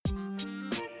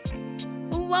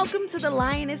Welcome to the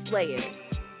Lioness Lair,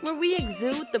 where we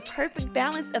exude the perfect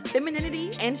balance of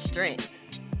femininity and strength.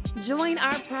 Join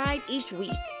our pride each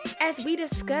week as we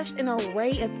discuss an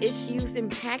array of issues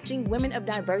impacting women of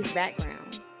diverse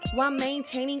backgrounds, while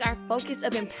maintaining our focus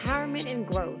of empowerment and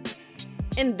growth.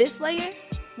 In this layer,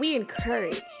 we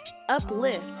encourage,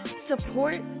 uplift,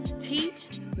 support,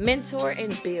 teach, mentor,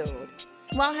 and build,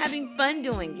 while having fun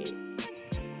doing it.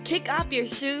 Kick off your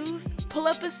shoes, pull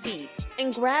up a seat,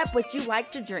 and grab what you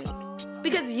like to drink,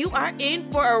 because you are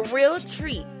in for a real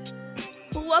treat.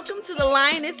 Welcome to the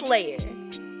Lioness Lair.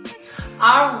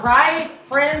 All right,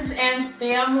 friends and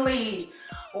family,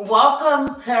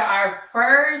 welcome to our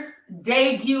first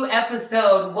debut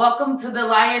episode. Welcome to the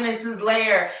Lioness's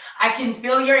Lair. I can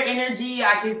feel your energy.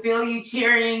 I can feel you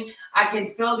cheering. I can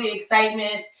feel the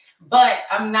excitement, but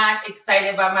I'm not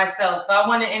excited by myself. So I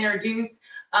want to introduce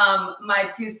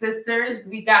my two sisters.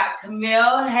 We got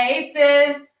Camille. Hey,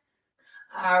 sis.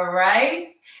 All right.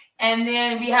 And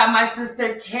then we have my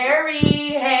sister, Carrie.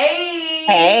 Hey.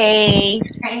 Hey.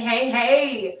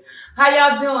 Hey. How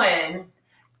y'all doing?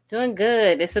 Doing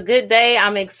good. It's a good day.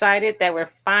 I'm excited that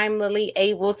we're finally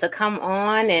able to come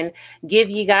on and give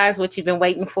you guys what you've been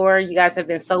waiting for. You guys have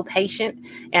been so patient,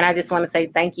 and I just want to say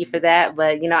thank you for that.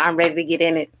 But, I'm ready to get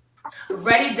in it.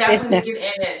 Ready definitely to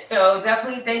get in it. So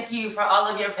definitely thank you for all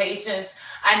of your patience.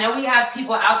 I know we have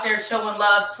people out there showing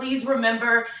love. Please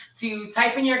remember to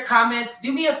type in your comments.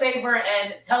 Do me a favor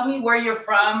and tell me where you're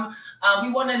from.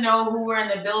 We want to know who we're in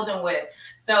the building with.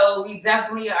 So we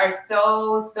definitely are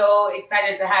so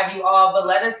excited to have you all. But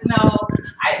let us know.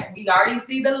 We already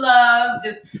see the love.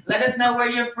 Just let us know where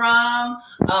you're from.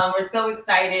 We're so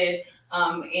excited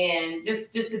and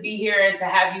just to be here and to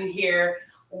have you here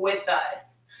with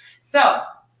us. So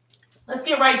let's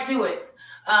get right to it.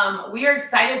 We are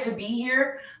excited to be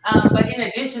here. But in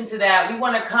addition to that, we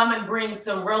want to come and bring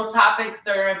some real topics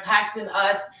that are impacting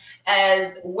us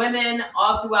as women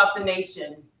all throughout the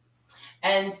nation.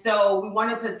 And so we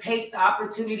wanted to take the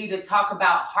opportunity to talk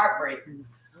about heartbreak.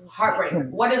 Heartbreak.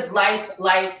 What is life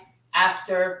like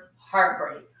after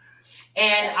heartbreak?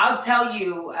 And I'll tell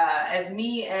you, as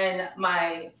me and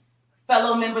my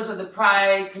fellow members of the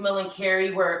Pride, Camille and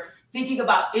Carrie, were thinking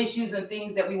about issues and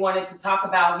things that we wanted to talk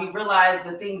about, we realized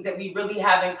the things that we really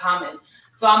have in common.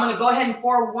 So I'm going to go ahead and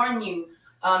forewarn you,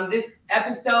 this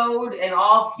episode and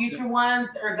all future ones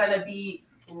are going to be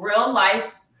real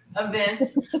life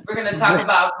events. We're going to talk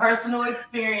about personal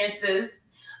experiences.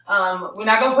 We're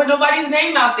not going to put nobody's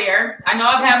name out there. I know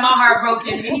I've had my heart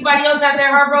broken. Anybody else have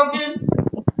their heart broken?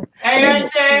 Hey, you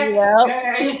know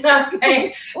what I'm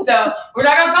saying? So we're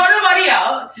not gonna call nobody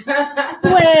out. But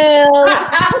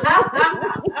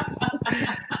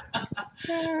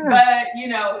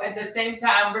at the same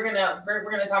time, we're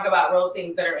gonna talk about real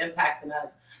things that are impacting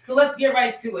us. So let's get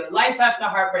right to it. Life after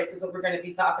heartbreak is what we're gonna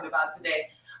be talking about today.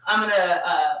 I'm gonna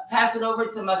pass it over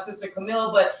to my sister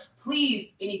Camille, but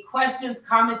please, any questions,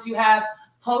 comments you have,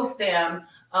 post them.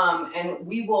 And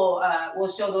we will we'll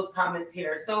show those comments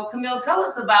here. So Camille, tell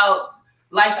us about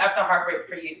life after heartbreak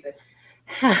for you, sis.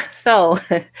 So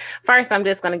first, I'm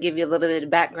just going to give you a little bit of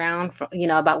background,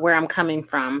 about where I'm coming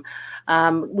from.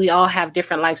 We all have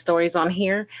different life stories on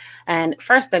here. And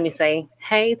first, let me say,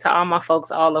 hey to all my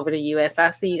folks all over the U.S. I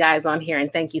see you guys on here,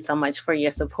 and thank you so much for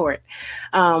your support.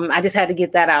 I just had to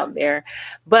get that out there.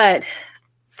 But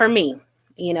for me,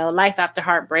 life after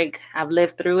heartbreak, I've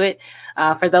lived through it.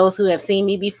 For those who have seen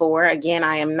me before, again,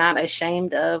 I am not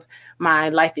ashamed of my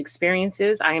life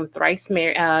experiences. I am thrice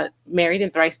married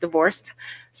and thrice divorced.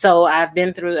 So I've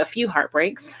been through a few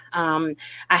heartbreaks. I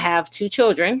have two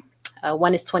children.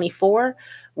 One is 24,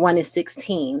 one is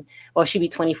 16. Well, she'll be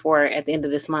 24 at the end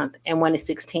of this month, and one is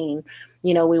 16.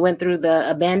 We went through the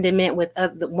abandonment with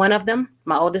one of them.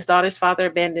 My oldest daughter's father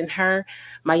abandoned her.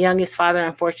 My youngest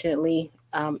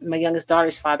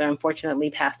daughter's father,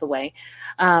 unfortunately, passed away.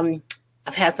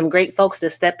 I've had some great folks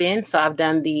to step in. So I've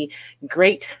done the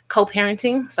great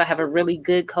co-parenting. So I have a really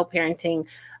good co-parenting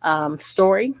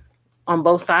story on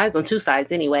both sides, on two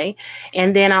sides anyway.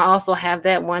 And then I also have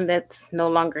that one that's no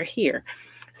longer here.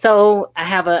 So I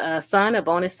have a son, a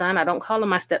bonus son. I don't call him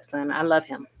my stepson. I love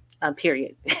him.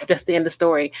 Period. That's the end of the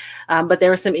story. But there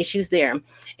were some issues there.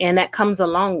 And that comes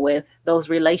along with those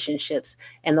relationships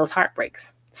and those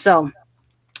heartbreaks. So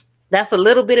that's a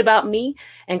little bit about me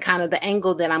and kind of the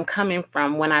angle that I'm coming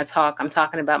from when I talk. I'm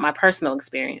talking about my personal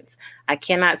experience. I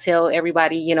cannot tell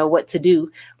everybody, what to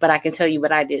do, but I can tell you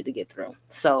what I did to get through.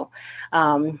 So,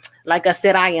 like I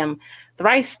said, I am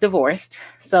thrice divorced.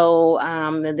 So,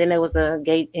 and then there was a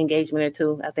engagement or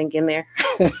two, I think, in there,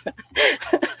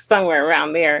 somewhere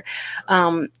around there.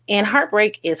 And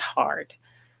heartbreak is hard.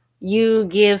 you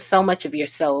give so much of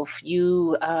yourself.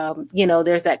 There's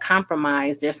that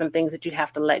compromise. There's some things that you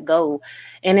have to let go.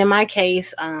 And in my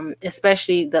case,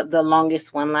 especially the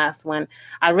last one,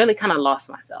 I really kind of lost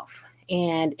myself.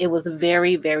 And it was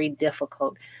very, very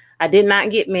difficult. I did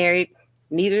not get married,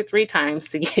 neither 3 times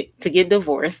to get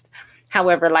divorced.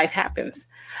 However, life happens.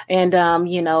 And,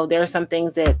 there are some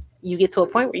things that you get to a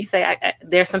point where you say,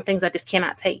 there's some things I just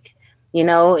cannot take.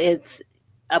 It's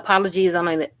apology is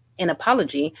only an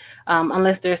apology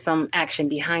unless there's some action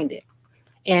behind it.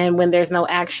 And when there's no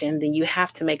action, then you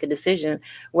have to make a decision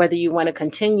whether you want to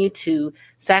continue to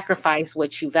sacrifice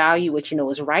what you value, what you know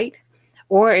is right,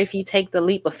 or if you take the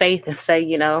leap of faith and say,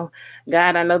 God,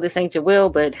 I know this ain't your will,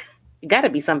 but it got to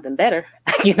be something better.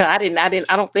 I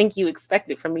don't think you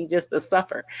expected for me just to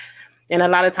suffer. And a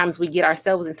lot of times we get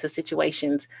ourselves into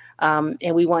situations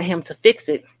and we want him to fix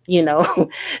it,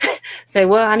 say,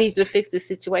 well, I need you to fix this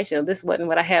situation. This wasn't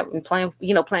what I had been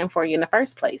planned for you in the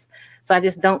first place. So I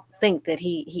just don't think that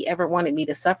he ever wanted me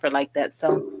to suffer like that.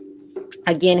 So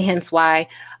again, hence why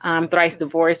I'm thrice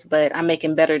divorced, but I'm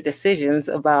making better decisions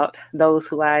about those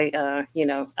who I,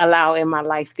 allow in my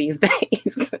life these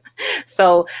days.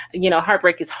 So,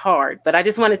 heartbreak is hard, but I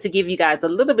just wanted to give you guys a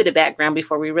little bit of background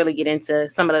before we really get into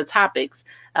some of the topics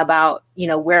about,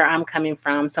 where I'm coming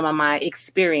from, some of my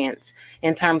experience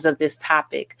in terms of this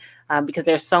topic, because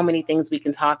there's so many things we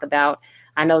can talk about.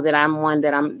 I know that I'm one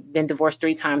that I've been divorced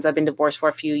 3 times. I've been divorced for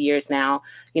a few years now.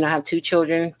 I have 2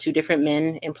 children, 2 different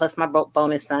men, and plus my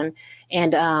bonus son.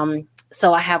 And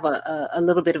so I have a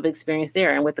little bit of experience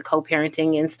there, and with the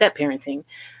co-parenting and step-parenting.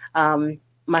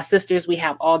 My sisters, we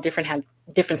have have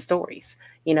different stories.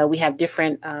 We have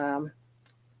different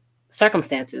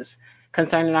circumstances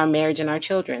concerning our marriage and our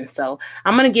children. So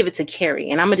I'm going to give it to Carrie,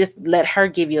 and I'm going to just let her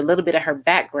give you a little bit of her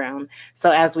background.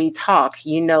 So as we talk,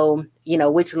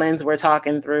 which lens we're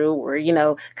talking through, or,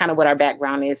 kind of what our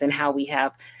background is and how we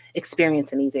have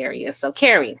experience in these areas. So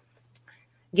Carrie,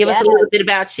 give us a little bit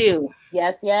about you.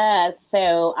 Yes.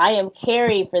 So I am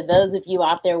Carrie, for those of you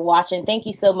out there watching. Thank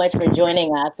you so much for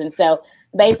joining us. And so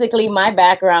basically my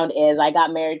background is I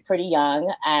got married pretty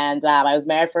young, and I was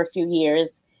married for a few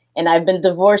years. And I've been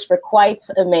divorced for quite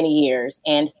many years.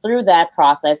 And through that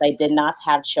process, I did not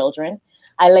have children.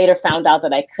 I later found out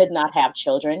that I could not have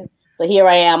children. So here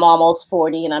I am, almost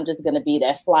 40, and I'm just going to be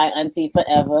that fly auntie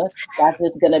forever. That's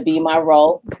just going to be my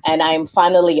role. And I'm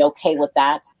finally okay with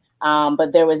that.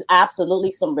 But there was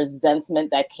absolutely some resentment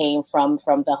that came from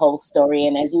the whole story.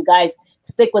 And as you guys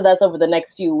stick with us over the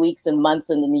next few weeks and months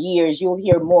and then years, you'll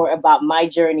hear more about my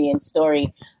journey and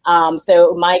story.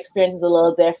 So my experience is a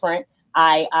little different.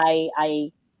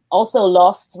 I also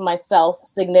lost myself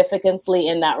significantly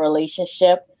in that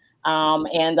relationship.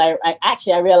 And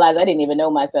I realized I didn't even know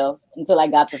myself until I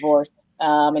got divorced.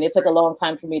 And it took a long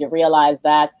time for me to realize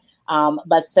that.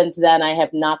 But since then, I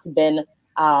have not been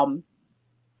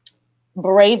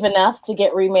brave enough to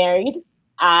get remarried.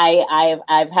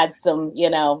 I've had some,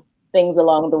 things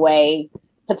along the way,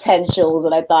 potentials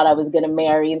that I thought I was going to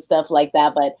marry and stuff like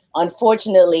that. But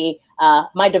unfortunately,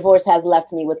 my divorce has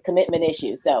left me with commitment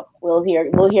issues. So we'll hear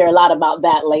a lot about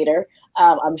that later,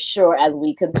 I'm sure, as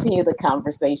we continue the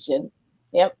conversation.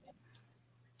 Yep.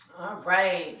 All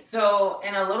right. So,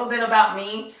 and a little bit about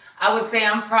me, I would say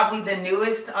I'm probably the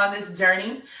newest on this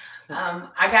journey.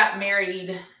 I got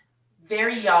married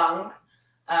very young,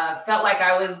 felt like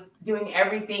I was doing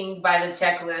everything by the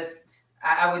checklist,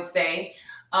 I would say.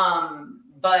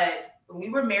 But we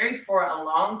were married for a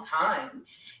long time.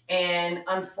 And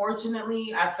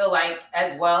unfortunately, I feel like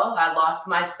as well, I lost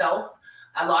myself.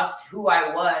 I lost who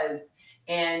I was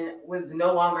and was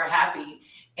no longer happy.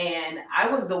 And I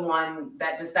was the one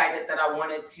that decided that I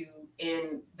wanted to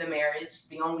end the marriage,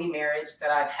 the only marriage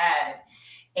that I've had.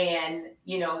 And,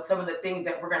 some of the things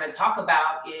that we're going to talk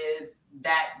about is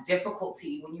that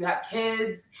difficulty when you have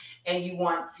kids and you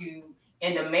want to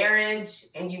end a marriage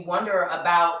and you wonder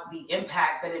about the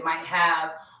impact that it might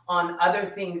have on other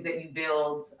things that you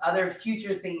build, other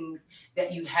future things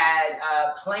that you had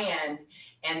planned.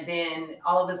 And then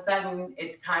all of a sudden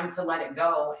it's time to let it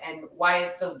go, and why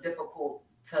it's so difficult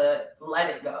to let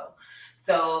it go.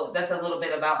 So that's a little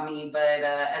bit about me. But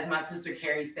as my sister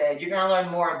Carrie said, you're going to learn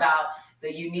more about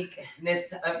the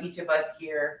uniqueness of each of us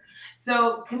here.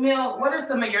 So Camille, what are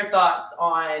some of your thoughts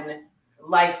on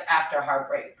life after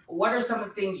heartbreak? What are some of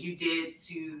the things you did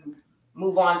to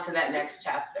move on to that next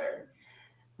chapter?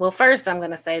 Well, first, I'm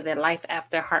going to say that life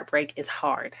after heartbreak is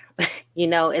hard,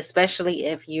 especially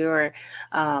if you're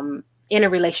in a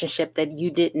relationship that you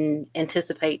didn't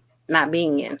anticipate not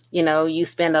being in. You know, you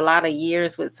spend a lot of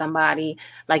years with somebody,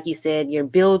 like you said, you're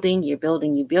building. You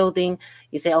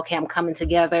say, okay, I'm coming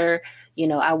together. You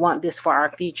know, I want this for our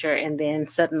future. And then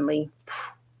suddenly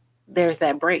there's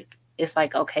that break. It's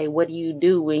like, okay, what do you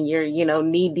do when you're, you know,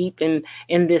 knee deep in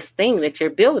this thing that you're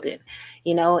building,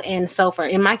 you know? And so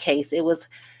in my case, it was,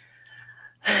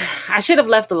 I should have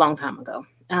left a long time ago.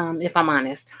 If I'm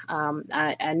honest,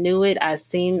 I knew it. I've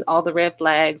seen all the red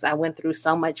flags. I went through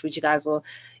so much, which you guys will,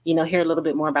 you know, hear a little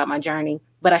bit more about my journey,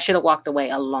 but I should have walked away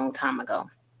a long time ago.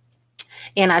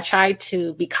 And I tried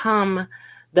to become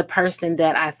the person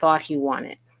that I thought he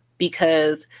wanted,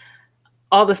 because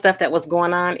all the stuff that was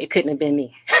going on, it couldn't have been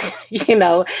me. You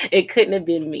know, it couldn't have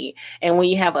been me. And when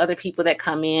you have other people that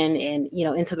come in and, you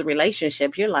know, into the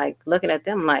relationship, you're like looking at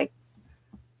them like,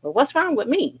 well, what's wrong with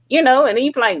me? You know, and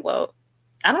you're like, well,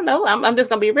 I don't know. I'm just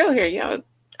going to be real here. You know,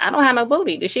 I don't have no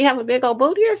booty. Does she have a big old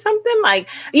booty or something? Like,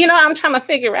 you know, I'm trying to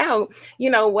figure out, you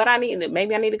know, what I need.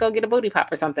 Maybe I need to go get a booty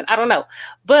pop or something. I don't know.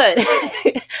 But,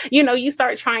 you know, you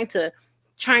start trying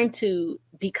to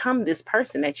become this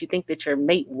person that you think that your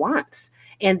mate wants.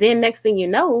 And then next thing you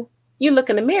know, you look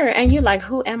in the mirror and you're like,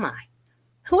 who am I?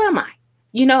 Who am I?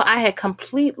 You know, I had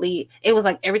it was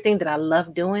like everything that I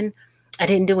loved doing, I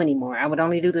didn't do anymore. I would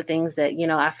only do the things that, you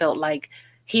know, I felt like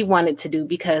he wanted to do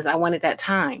because I wanted that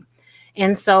time.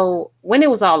 And so when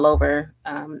it was all over,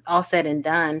 all said and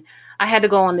done, I had to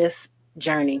go on this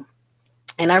journey.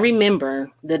 And I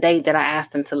remember the day that I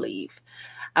asked him to leave.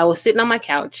 I was sitting on my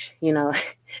couch, you know,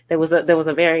 there was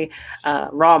a very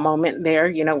raw moment there,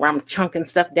 you know, where I'm chunking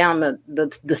stuff down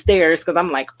the stairs because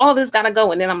I'm like, oh, this gotta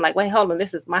go. And then I'm like, wait, hold on,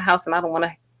 this is my house and I don't want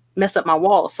to mess up my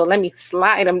walls. So let me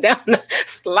slide them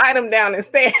down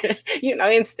instead, you know,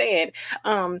 instead.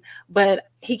 But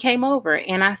he came over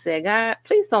and I said, God,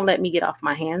 please don't let me get off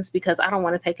my hands because I don't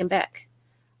want to take him back.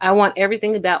 I want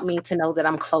everything about me to know that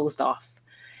I'm closed off.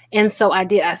 And so I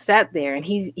did. I sat there and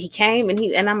he came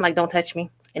and I'm like, don't touch me.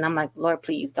 And I'm like, Lord,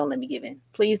 please don't let me give in.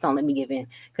 Please don't let me give in.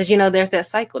 Because, you know, there's that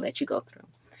cycle that you go through.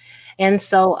 And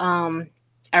so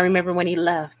I remember when he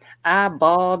left, I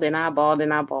bawled and I bawled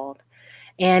and I bawled.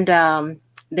 And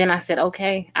then I said,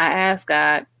 okay, I asked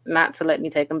God not to let me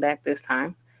take him back this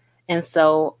time. And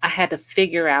so I had to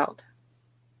figure out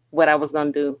what I was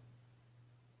going to do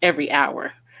every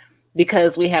hour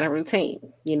because we had a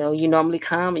routine. You know, you normally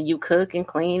come and you cook and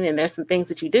clean and there's some things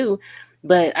that you do.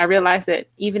 But I realized that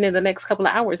even in the next couple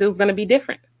of hours, it was going to be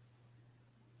different.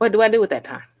 What do I do with that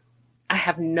time? I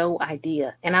have no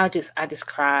idea. And I just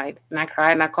cried and I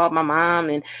cried and I called my mom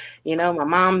and, you know, my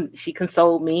mom, she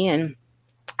consoled me. And,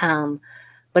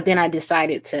 but then I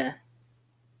decided to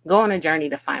go on a journey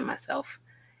to find myself.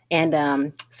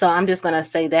 And so I'm just going to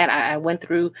say that I went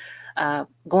through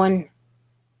going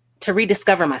to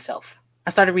rediscover myself. I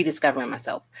started rediscovering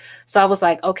myself. So I was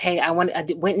like, okay, I went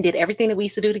and did everything that we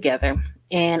used to do together.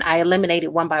 And I eliminated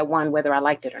one by one, whether I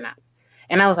liked it or not.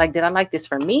 And I was like, did I like this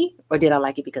for me? Or did I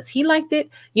like it because he liked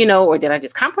it? You know, or did I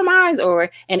just compromise?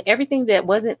 And everything that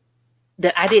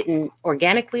I didn't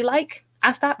organically like,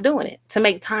 I stopped doing it to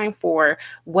make time for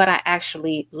what I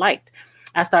actually liked.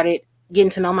 I started getting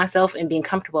to know myself and being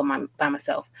comfortable by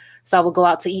myself. So I would go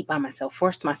out to eat by myself,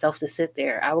 force myself to sit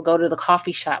there. I would go to the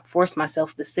coffee shop, force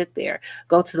myself to sit there,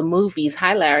 go to the movies.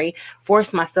 Hi, Larry,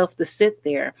 force myself to sit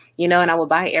there, you know, and I would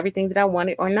buy everything that I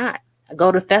wanted or not. I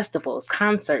go to festivals,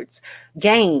 concerts,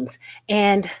 games,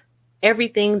 and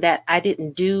everything that I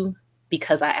didn't do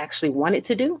because I actually wanted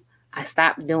to do, I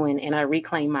stopped doing and I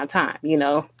reclaimed my time. You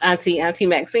know, Auntie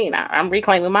Maxine, I'm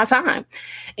reclaiming my time.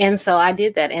 And so I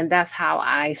did that. And that's how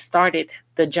I started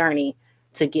the journey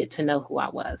to get to know who I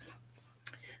was.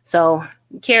 So,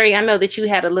 Carrie, I know that you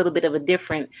had a little bit of a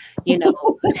different, you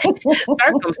know,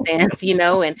 circumstance, you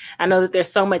know, and I know that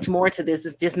there's so much more to this.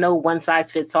 It's just no one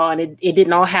size fits all. And it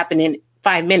didn't all happen in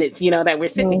 5 minutes, you know, that we're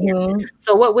sitting here.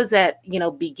 So what was that, you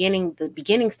know, the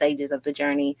beginning stages of the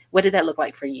journey? What did that look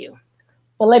like for you?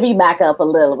 Well, let me back up a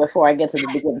little before I get to the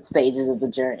beginning stages of the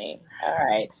journey. All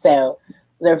right. So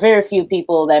there are very few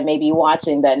people that may be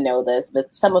watching that know this,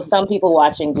 but some people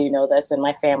watching do know this, and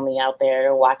my family out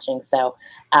there are watching. So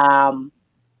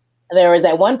there was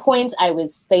at one point I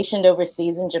was stationed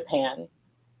overseas in Japan,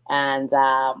 and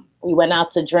we went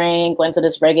out to drink, went to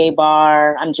this reggae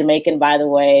bar. I'm Jamaican, by the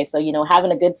way. So, you know,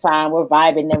 having a good time, we're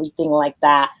vibing and everything like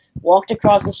that. Walked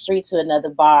across the street to another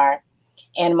bar,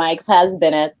 and my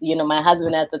ex-husband, my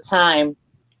husband at the time,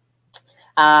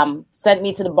 sent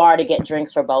me to the bar to get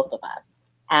drinks for both of us.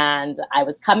 And I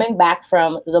was coming back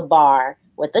from the bar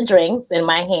with the drinks in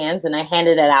my hands, and I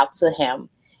handed it out to him.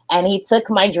 And he took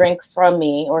my drink from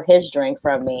me, or his drink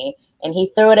from me, and he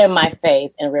threw it in my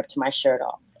face and ripped my shirt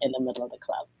off in the middle of the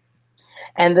club.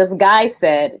 And this guy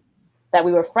said that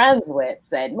we were friends with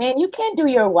said, man, you can't do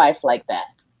your wife like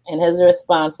that. And his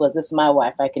response was, it's my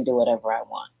wife. I can do whatever I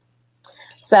want.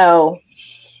 So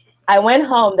I went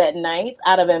home that night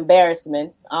out of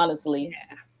embarrassment, honestly.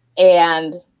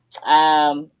 And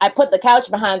I put the couch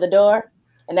behind the door.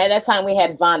 And at that time we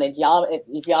had Vonage. Y'all, if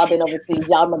y'all been overseas,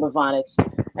 y'all remember Vonage.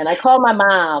 And I called my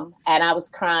mom and I was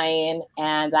crying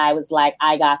and I was like,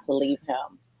 I got to leave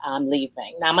him. I'm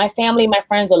leaving. Now, my family, my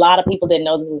friends, a lot of people didn't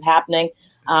know this was happening.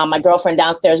 My girlfriend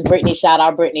downstairs, Brittany, shout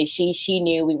out Brittany. She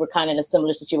knew we were kind of in a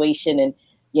similar situation and,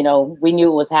 you know, we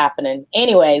knew it was happening.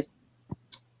 Anyways,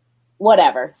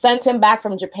 whatever. Sent him back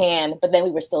from Japan, but then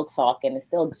we were still talking and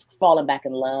still falling back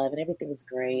in love and everything was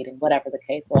great and whatever the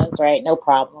case was, right? No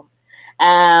problem.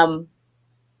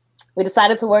 We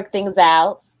decided to work things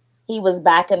out. He was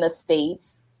back in the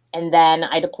States and then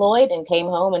I deployed and came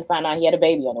home and found out he had a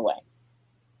baby on the way,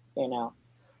 you know?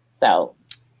 So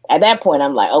at that point,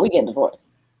 I'm like, oh, we getting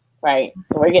divorced, right?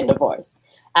 So we're getting divorced.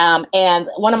 And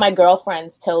one of my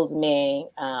girlfriends told me,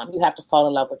 you have to fall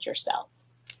in love with yourself.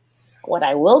 What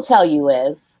I will tell you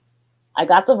is I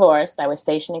got divorced. I was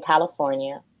stationed in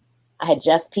California. I had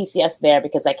just PCS there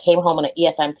because I came home on an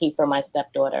EFMP for my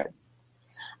stepdaughter.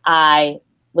 I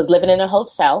was living in a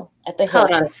hotel at the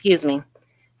Hold on, excuse me.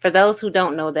 For those who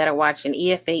don't know that are watching,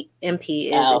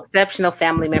 EFMP is Exceptional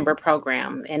Family Member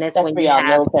Program. And it's when you have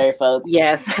military folks.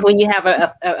 Yes, when you have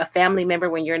a family member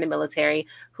when you're in the military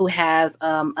who has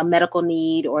a medical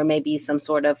need or maybe some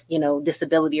sort of, you know,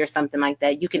 disability or something like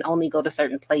that, you can only go to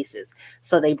certain places.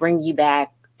 So they bring you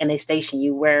back and they station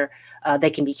you where they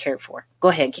can be cared for. Go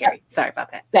ahead, Carrie. Sorry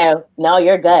about that. So no,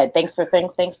 you're good. Thanks for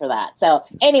that. So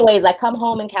anyways, I come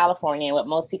home in California. And what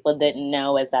most people didn't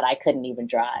know is that I couldn't even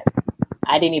drive.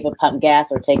 I didn't even pump gas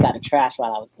or take out the trash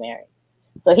while I was married.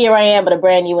 So here I am with a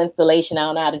brand new installation. I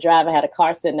don't know how to drive. I had a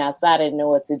car sitting outside. I didn't know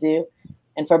what to do.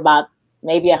 And for about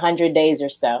maybe 100 days or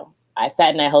so, I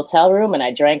sat in a hotel room and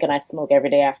I drank and I smoked every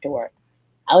day after work.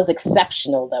 I was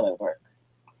exceptional though at work.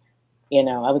 You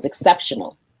know, I was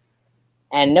exceptional.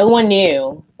 And no one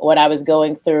knew what I was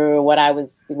going through,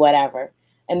 whatever.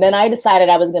 And then I decided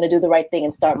I was going to do the right thing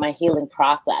and start my healing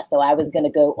process. So I was going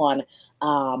to go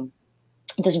on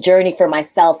this journey for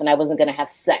myself and I wasn't going to have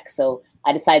sex. So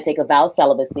I decided to take a vow of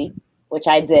celibacy, which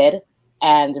I did.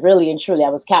 And really and truly, I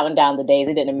was counting down the days.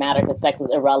 It didn't matter because sex was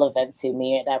irrelevant to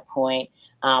me at that point.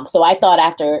 So I thought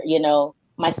after, you know,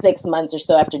 my 6 months or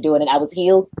so after doing it, I was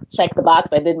healed. Check the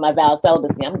box. I did my vow of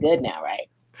celibacy. I'm good now, right?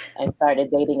 I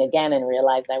started dating again and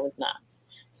realized I was not.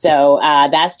 So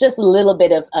that's just a little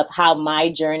bit of how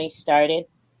my journey started.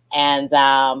 And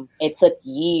it took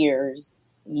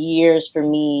years for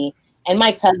me and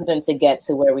Mike's husband to get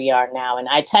to where we are now. And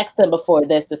I texted him before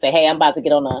this to say, hey, I'm about to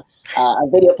get on a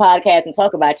video podcast and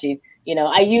talk about you. You know,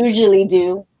 I usually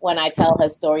do when I tell her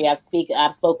story. I've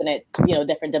spoken at, you know,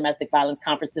 different domestic violence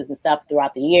conferences and stuff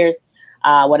throughout the years,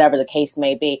 whatever the case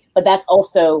may be. But that's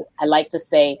also, I like to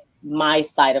say, my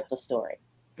side of the story.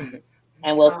 Mm-hmm.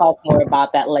 And we'll talk more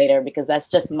about that later because that's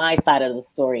just my side of the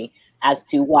story as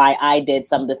to why I did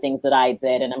some of the things that I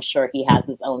did. And I'm sure he has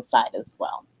his own side as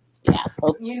well. Yeah.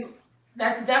 So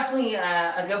that's definitely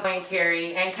a good point,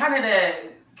 Carrie. And kind of to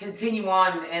continue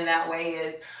on in that way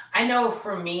is, I know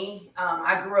for me,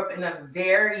 I grew up in a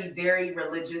very, very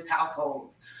religious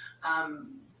household.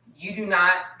 You do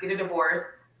not get a divorce.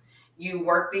 You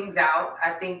work things out. I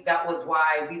think that was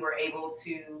why we were able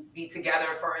to be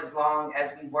together for as long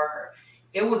as we were.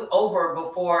 It was over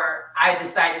before I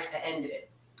decided to end it.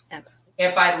 Absolutely.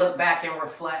 If I look back and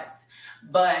reflect.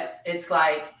 But it's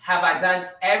like, have I done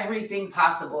everything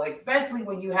possible, especially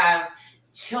when you have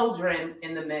children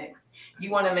in the mix? You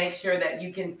want to make sure that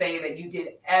you can say that you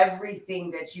did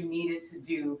everything that you needed to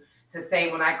do to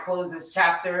say, when I close this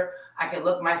chapter, I can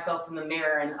look myself in the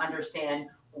mirror and understand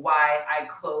why I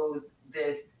closed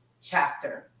this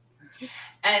chapter.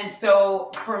 And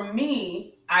so for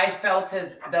me, I felt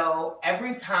as though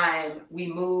every time we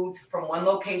moved from one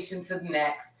location to the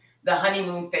next, the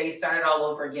honeymoon phase started all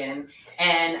over again,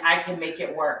 and I can make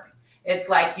it work. It's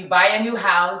like you buy a new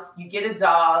house, you get a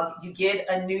dog, you get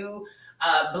a new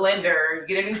blender, you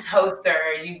get a new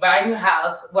toaster, you buy a new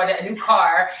house, a new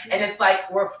car, and it's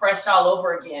like we're fresh all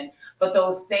over again. But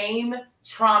those same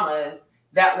traumas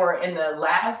that were in the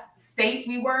last state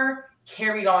we were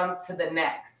carried on to the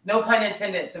next. No pun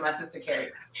intended to my sister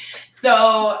Carrie.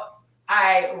 So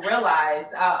I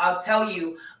realized, I'll tell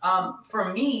you,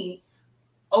 for me,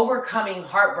 overcoming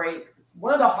heartbreak,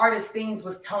 one of the hardest things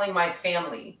was telling my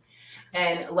family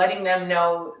and letting them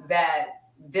know that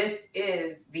this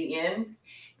is the end.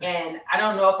 And I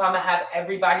don't know if I'm gonna have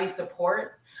everybody's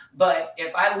support, but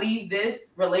if I leave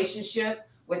this relationship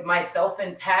with myself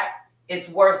intact, it's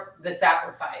worth the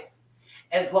sacrifice.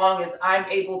 As long as I'm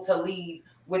able to leave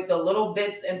with the little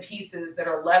bits and pieces that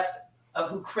are left of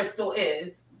who Crystal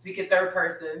is, speaking third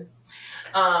person,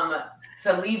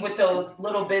 to leave with those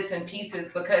little bits and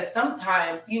pieces, because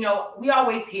sometimes, we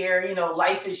always hear,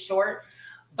 life is short,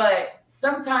 but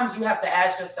sometimes you have to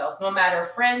ask yourself, no matter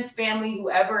friends, family,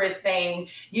 whoever is saying,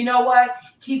 you know what,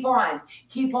 keep on,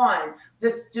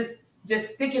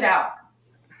 just stick it out.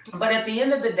 But at the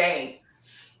end of the day,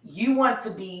 you want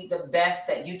to be the best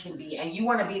that you can be, and you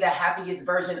want to be the happiest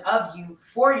version of you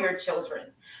for your children.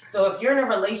 So if you're in a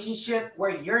relationship where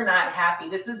you're not happy,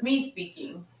 this is me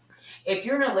speaking. If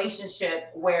you're in a relationship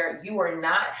where you are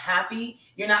not happy,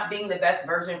 you're not being the best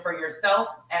version for yourself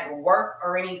at work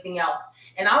or anything else.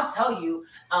 And I'll tell you,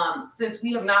 since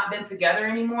we have not been together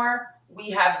anymore, we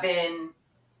have been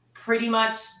pretty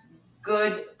much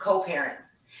good co-parents.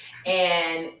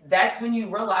 And that's when you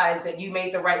realize that you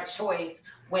made the right choice.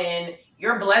 When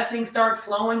your blessings start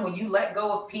flowing, when you let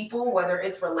go of people, whether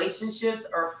it's relationships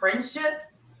or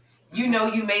friendships, you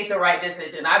made the right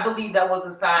decision. I believe that was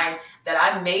a sign that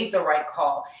I made the right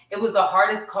call. It was the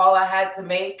hardest call I had to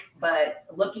make, but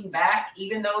looking back,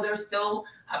 even though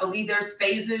I believe there's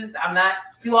phases, I'm not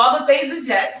through all the phases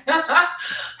yet.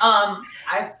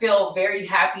 I feel very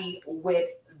happy with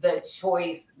the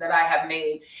choice that I have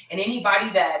made. And anybody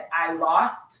that I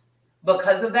lost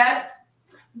because of that,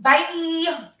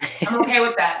 bye. I'm okay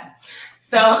with that.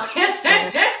 So,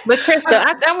 but Crystal,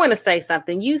 I want to say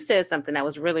something. You said something that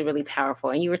was really, really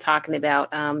powerful. And you were talking about,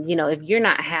 if you're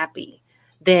not happy,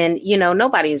 then,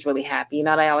 nobody is really happy.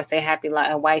 They always say happy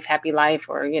wife, happy life,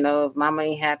 or, if mama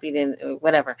ain't happy, then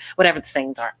whatever the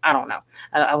sayings are. I don't know.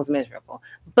 I was miserable.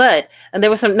 But and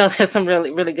there's some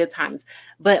really, really good times.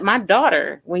 But my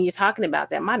daughter, when you're talking about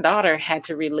that, my daughter had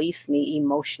to release me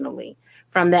emotionally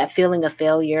from that feeling of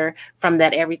failure, from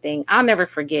that everything. I'll never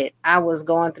forget. I was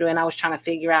going through and I was trying to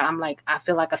figure out, I'm like, I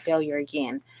feel like a failure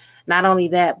again. Not only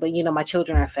that, but, my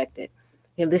children are affected.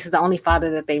 This is the only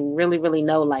father that they really, really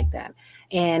know like that.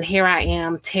 And here I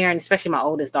am tearing, especially my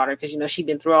oldest daughter, because, she'd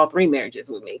been through all 3 marriages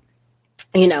with me,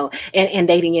 and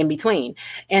dating in between.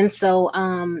 And so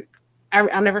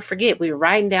I'll never forget. We were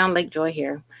riding down Lake Joy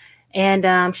here.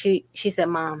 And she said,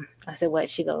 Mom, I said, what?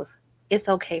 She goes, it's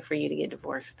okay for you to get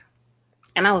divorced.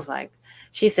 And I was like,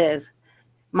 she says,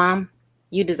 Mom,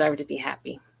 you deserve to be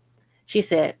happy. She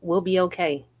said, we'll be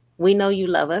okay. We know you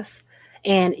love us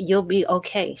and you'll be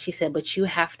okay. She said, but you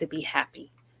have to be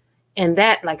happy. And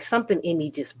that, like, something in me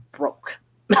just broke.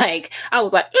 Like, I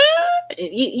was like,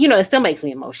 it still makes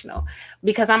me emotional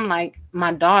because I'm like,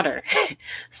 my daughter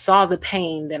saw the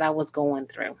pain that I was going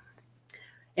through.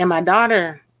 And my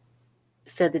daughter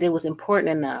said that it was important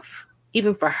enough,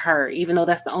 even for her, even though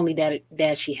that's the only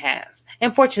dad she has.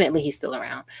 And fortunately, he's still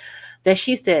around. That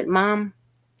she said, Mom,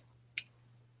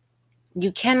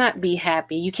 you cannot be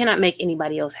happy. You cannot make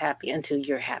anybody else happy until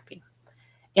you're happy.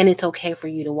 And it's okay for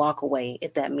you to walk away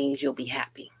if that means you'll be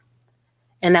happy.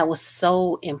 And that was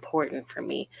so important for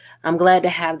me. I'm glad to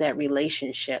have that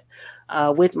relationship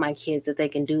with my kids that they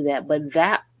can do that. But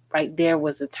that right there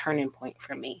was a turning point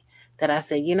for me that I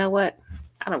said, you know what?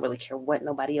 I don't really care what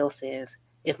nobody else says.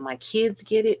 If my kids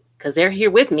get it, because they're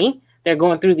here with me, they're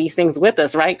going through these things with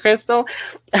us, right, Crystal?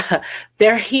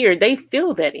 They're here. They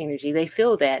feel that energy. They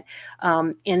feel that.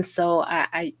 And so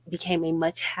I became a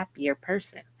much happier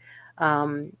person.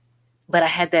 But I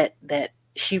had that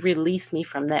she released me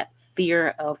from that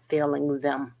fear of failing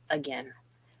them again.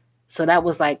 So that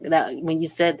was like that. When you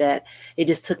said that, it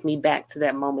just took me back to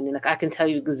that moment. And I can tell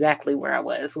you exactly where I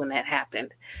was when that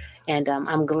happened. And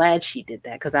I'm glad she did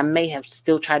that because I may have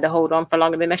still tried to hold on for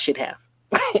longer than I should have.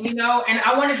 And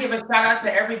I want to give a shout out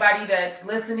to everybody that's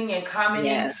listening and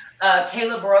commenting. Yes.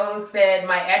 Caleb Rose said,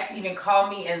 my ex even called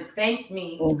me and thanked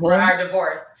me for our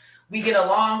divorce. We get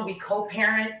along, we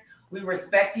co-parent, we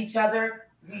respect each other.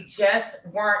 We just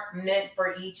weren't meant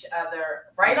for each other.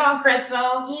 Right on,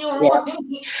 Crystal. Yeah.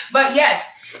 But yes,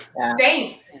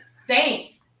 thanks,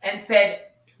 and said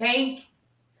thank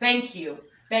you.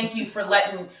 Thank you for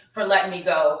letting me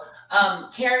go.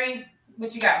 Carrie,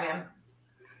 what you got, ma'am?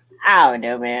 I don't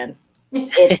know, man.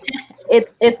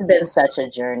 It's been such a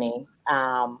journey.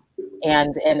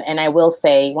 And I will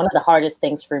say one of the hardest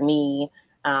things for me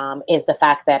is the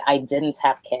fact that I didn't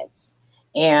have kids.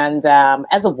 And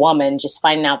as a woman, just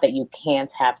finding out that you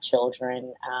can't have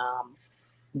children,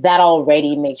 that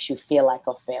already makes you feel like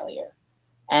a failure.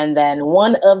 And then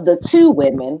one of the 2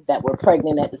 women that were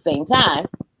pregnant at the same time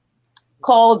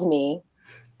called me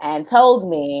and told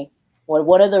me, well,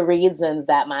 one of the reasons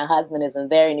that my husband isn't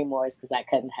there anymore is because I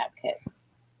couldn't have kids.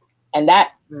 And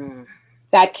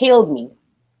that killed me.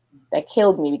 that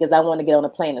killed me because I wanted to get on a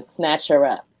plane and snatch her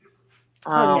up.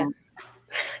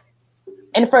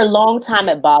 And for a long time,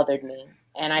 it bothered me.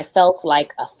 And I felt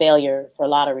like a failure for a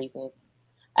lot of reasons.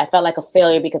 I felt like a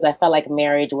failure because I felt like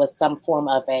marriage was some form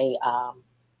of a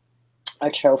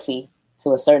trophy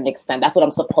to a certain extent. That's what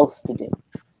I'm supposed to do.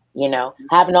 You know,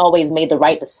 I haven't always made the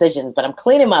right decisions, but I'm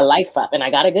cleaning my life up and I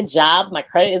got a good job. My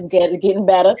credit is getting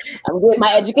better. I'm getting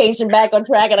my education back on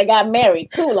track and I got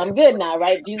married. Cool. I'm good now,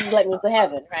 right? Jesus let me to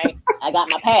heaven, right? I got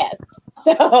my pass.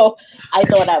 So I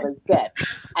thought I was good.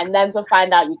 And then to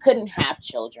find out you couldn't have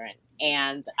children.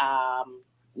 And,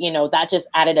 you know, that just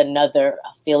added another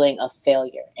feeling of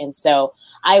failure. And so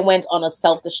I went on a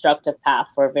self-destructive path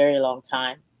for a very long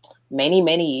time, many,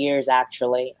 many years,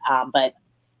 actually. But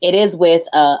it is with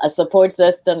a support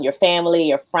system, your family,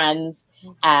 your friends.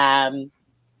 I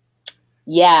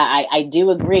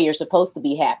do agree. You're supposed to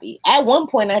be happy. At one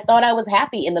point, I thought I was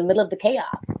happy in the middle of the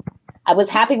chaos. I was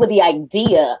happy with the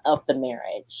idea of the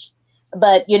marriage.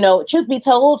 But, you know, truth be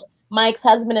told, my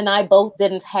ex-husband and I both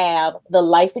didn't have the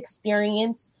life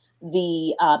experience,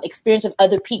 the experience of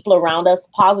other people around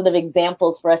us, positive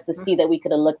examples for us to see that we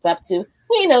could have looked up to.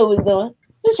 We didn't know what he was doing.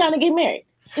 He was trying to get married.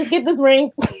 Just get this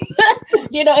ring.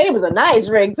 You know, and it was a nice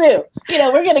ring too. You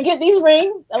know, we're going to get these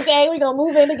rings. Okay. We're going to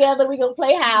move in together. We're going to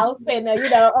play house. And, you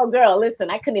know, oh girl, listen,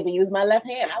 I couldn't even use my left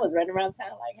hand. I was running around town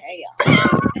like, hey,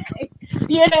 y'all.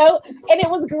 You know, and it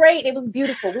was great. It was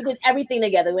beautiful. We did everything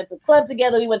together. We went to the club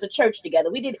together. We went to church together.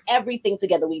 We did everything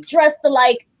together. We dressed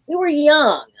alike. We were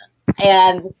young.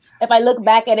 And if I look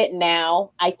back at it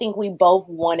now, I think we both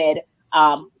wanted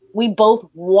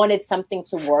something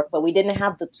to work, but we didn't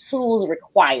have the tools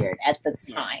required at the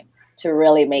time to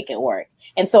really make it work.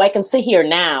 And so I can sit here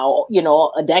now, you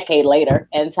know, a decade later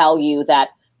and tell you that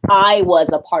I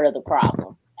was a part of the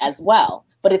problem as well.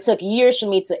 But it took years for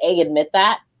me to admit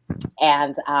that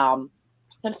and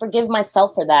forgive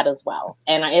myself for that as well.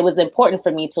 And it was important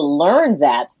for me to learn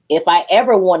that if I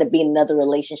ever want to be in another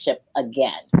relationship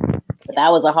again. But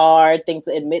that was a hard thing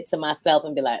to admit to myself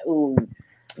and be like, ooh,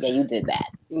 yeah, you did that.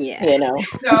 Yeah. You know.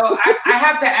 So I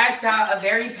have to ask y'all a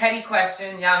very petty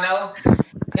question. Y'all know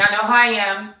how I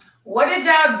am. What did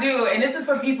y'all do? And this is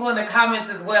for people in the comments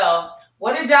as well.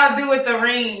 What did y'all do with the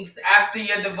rings after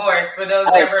your divorce? For those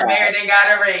that were married and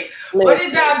got a ring. Listen. What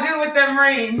did y'all do with them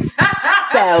rings?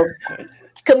 So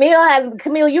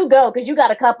Camille, you go because you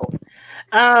got a couple.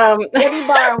 Let me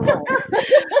borrow one.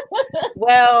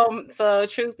 Well, so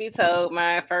truth be told,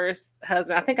 my first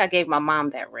husband, I think I gave my mom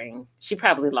that ring. She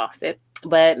probably lost it,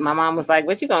 but my mom was like,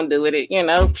 what you gonna do with it? You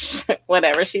know,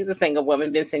 whatever. She's a single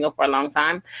woman, been single for a long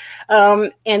time.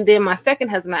 And then my second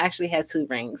husband, I actually had 2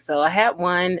 rings. So I had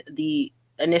one, the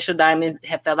initial diamond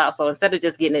had fell out. So instead of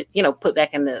just getting it, you know, put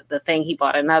back in the thing, he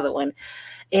bought another one.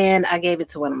 And I gave it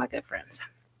to one of my good friends.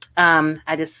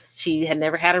 She had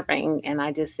never had a ring, and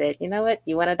I just said, you know what,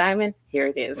 you want a diamond? Here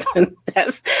it is.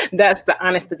 that's the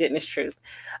honest to goodness truth.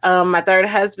 My third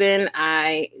husband,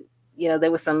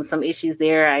 there was some issues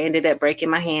there. I ended up breaking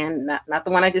my hand, not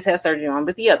the one I just had surgery on,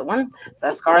 but the other one. So I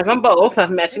have scars on both. I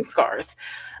have matching scars.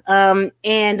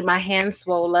 And my hand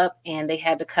swelled up, and they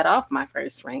had to cut off my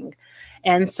first ring.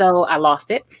 And so I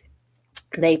lost it.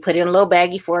 They put in a little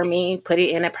baggie for me, put it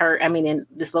in in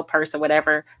this little purse or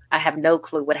whatever. I have no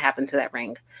clue what happened to that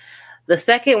ring. The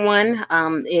second one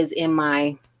is in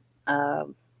my, I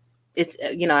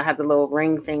have the little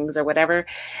ring things or whatever.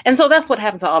 And so that's what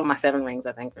happened to all of my 7 rings,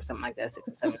 I think, or something like that. 6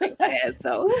 or 7 rings I had.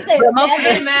 So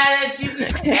I'm mad at you.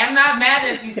 I'm not mad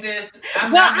at you, sis.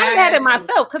 I'm mad at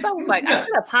myself because I was like, I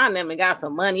could have pawned them and got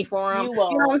some money for them. You know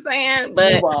what I'm saying?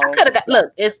 But I could have got,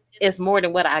 look, it's more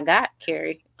than what I got,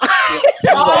 Carrie.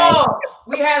 Oh,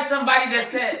 we had somebody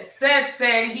that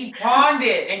said he pawned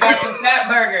it and got some fat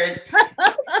burgers.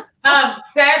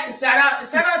 Seth, shout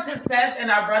out to Seth and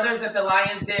our brothers at the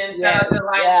Lions Den. Shout out to the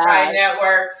Lions Pride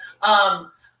Network.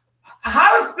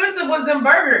 How expensive was them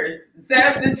burgers,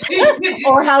 Seth?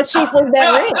 Or how cheap was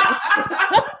that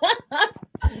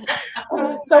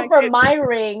ring? So for my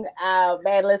ring,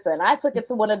 man, listen, I took it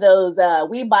to one of those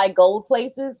we buy gold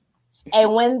places.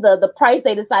 And when the price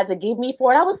they decided to give me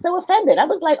for it, I was so offended. I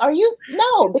was like,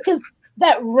 because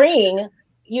that ring,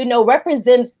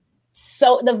 represents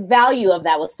the value of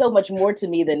that was so much more to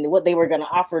me than what they were going to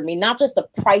offer me. Not just the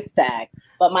price tag,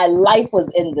 but my life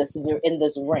was in this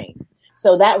ring.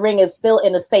 So that ring is still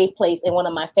in a safe place in one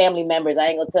of my family members. I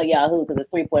ain't gonna tell y'all who because it's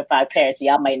 3.5 carats. So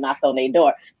y'all might knock on their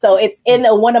door. So it's in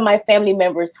one of my family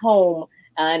members' home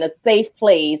in a safe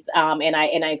place. And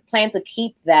I plan to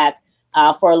keep that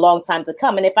for a long time to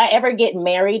come. And if I ever get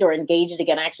married or engaged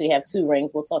again, I actually have 2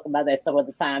 rings. We'll talk about that some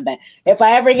other time. But if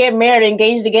I ever get married or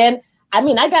engaged again, I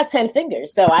mean, I got 10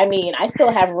 fingers, so I mean, I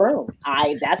still have room.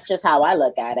 That's just how I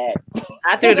look at it.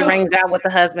 I threw the rings out with the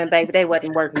husband, baby. They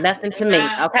wasn't worth nothing to me.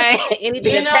 Okay,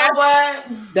 anything you know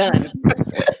what? Done.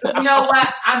 You know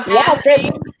what?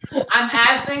 I'm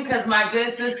asking because my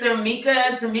good sister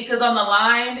Tamika's on the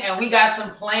line, and we got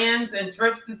some plans and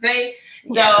trips to take.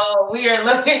 So we are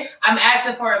looking. I'm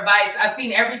asking for advice. I've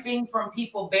seen everything from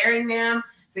people burying them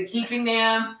to keeping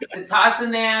them to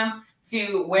tossing them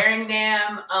to wearing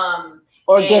them.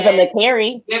 Or give them the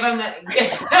carry. Give them the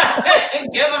carry.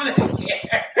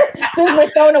 Since we're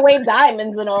throwing away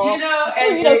diamonds and all,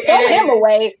 throw him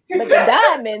away. But the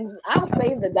diamonds, I'll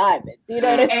save the diamonds. You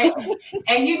know what I mean?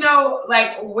 And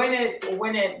like when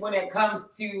it comes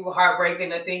to heartbreak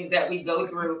and the things that we go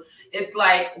through, it's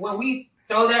like when we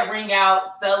throw that ring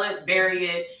out, sell it, bury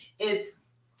it.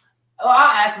 I'll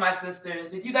ask my sisters,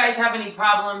 did you guys have any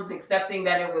problems accepting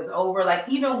that it was over? Like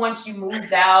even once you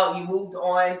moved out, you moved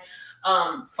on,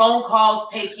 phone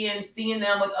calls taken, seeing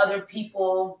them with other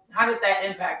people. How did that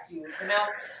impact you?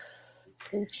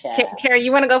 Carrie,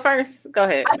 you want to go first? Go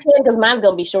ahead. I can, because mine's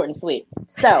gonna be short and sweet.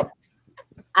 So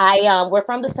we're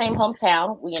from the same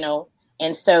hometown,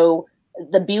 and so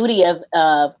the beauty of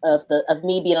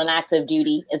me being on active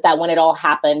duty is that when it all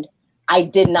happened, I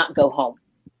did not go home.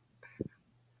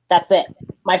 That's it.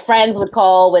 My friends would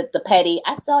call with the petty,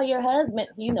 I saw your husband.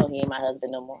 He ain't my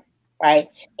husband no more. Right.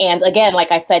 And again, like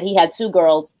I said, he had 2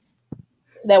 girls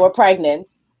that were pregnant,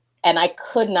 and I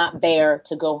could not bear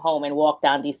to go home and walk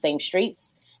down these same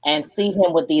streets and see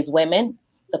him with these women,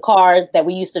 the cars that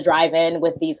we used to drive in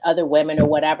with these other women or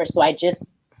whatever. So I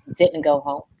just didn't go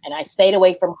home, and I stayed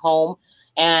away from home,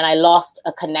 and I lost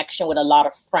a connection with a lot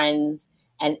of friends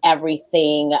and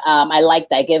everything. I like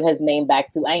that. Give his name back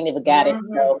too. I ain't never got it,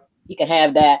 so you can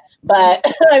have that. But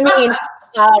I mean,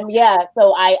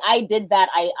 so I did that.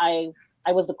 I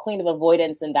was the queen of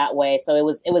avoidance in that way. So it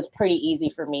was pretty easy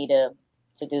for me to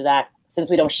do that, since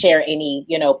we don't share any,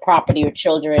 property or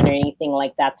children or anything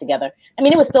like that together. I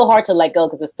mean, it was still hard to let go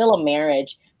because it's still a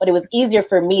marriage, but it was easier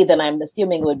for me than I'm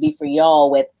assuming it would be for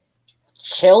y'all with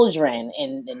children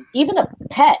and even a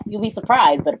pet. You'll be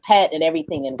surprised, but a pet and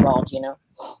everything involved,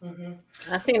 Mm-hmm.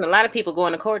 I've seen a lot of people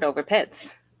going to court over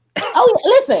pets.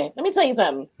 Oh, listen, let me tell you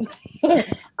something.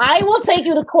 I will take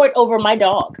you to court over my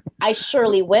dog. I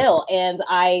surely will. And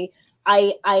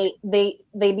they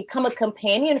become a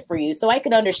companion for you. So I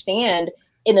could understand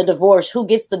in a divorce who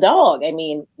gets the dog. I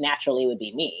mean, naturally it would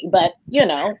be me, but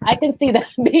I can see that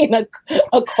being a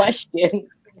question.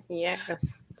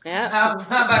 Yes. Yeah.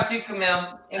 How about you,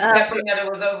 Camille? Accepting that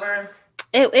it was over?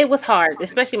 It was hard,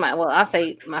 especially I'll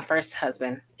say my first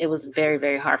husband. It was very,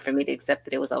 very hard for me to accept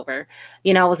that it was over.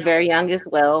 I was very young as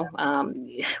well.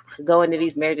 Going into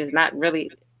these marriages, not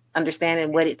really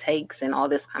understanding what it takes and all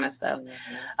this kind of stuff.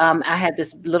 I had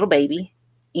this little baby,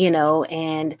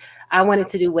 and I wanted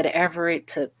to do whatever it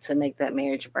took to make that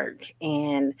marriage work.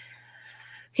 And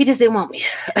he just didn't want me.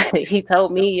 He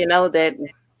told me, that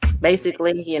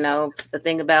basically, the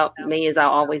thing about me is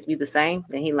I'll always be the same.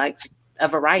 And he likes a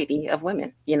variety of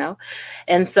women,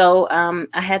 and so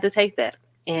I had to take that.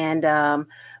 And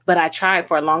but I tried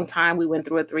for a long time. We went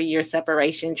through a 3-year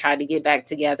separation, tried to get back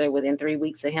together within 3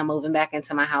 weeks of him moving back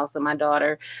into my house with my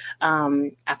daughter.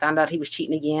 I found out he was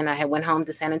cheating again. I had went home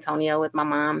to San Antonio with my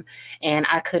mom, and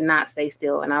I could not stay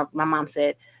still. And my mom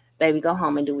said, baby, go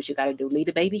home and do what you got to do. Leave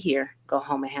the baby here. Go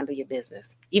home and handle your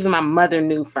business. Even my mother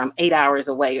knew from 8 hours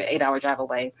away, or 8-hour drive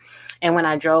away. And when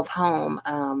I drove home,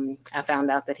 I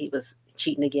found out that he was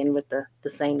cheating again with the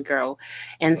same girl.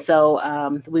 And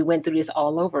so we went through this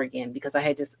all over again because I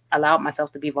had just allowed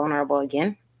myself to be vulnerable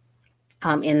again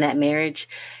in that marriage.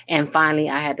 And finally,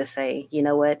 I had to say, you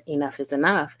know what? Enough is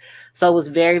enough. So it was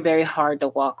very, very hard to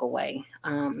walk away.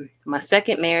 My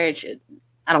second marriage,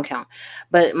 I don't count.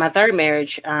 But my third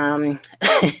marriage, I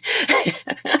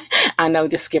know,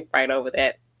 just skip right over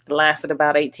that. It lasted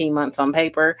about 18 months on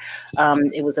paper.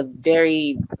 It was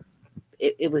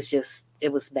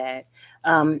it was bad.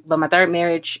 But my third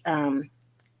marriage,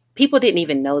 people didn't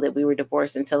even know that we were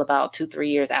divorced until about 2-3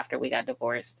 years after we got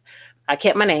divorced. I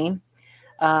kept my name.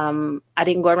 I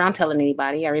didn't go around telling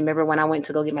anybody. I remember when I went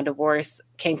to go get my divorce,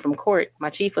 came from court,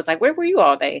 my chief was like, where were you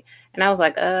all day? And I was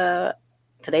like,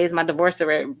 today is my divorce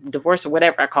or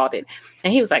whatever I called it.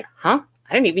 And he was like, huh?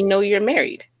 I didn't even know you're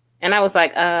married. And I was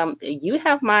like, you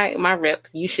have my rep.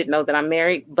 You should know that I'm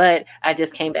married, but I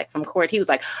just came back from court. He was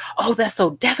like, oh, that's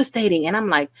so devastating. And I'm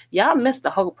like, y'all missed the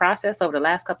whole process over the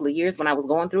last couple of years when I was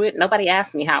going through it. Nobody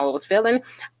asked me how I was feeling.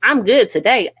 I'm good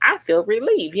today. I feel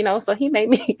relieved, so he made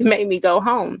me go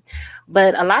home.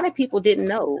 But a lot of people didn't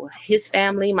know. His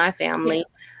family, my family.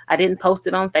 I didn't post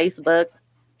it on Facebook.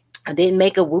 I didn't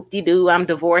make a whoop-de-doo, I'm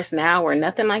divorced now or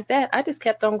nothing like that. I just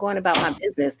kept on going about my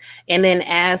business. And then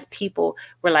as people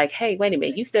were like, hey, wait a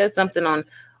minute, you said something on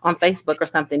Facebook or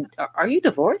something. Are you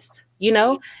divorced? You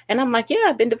know? And I'm like, yeah,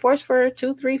 I've been divorced for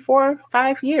 2, 3, 4,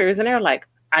 5 years. And they're like,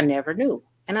 I never knew.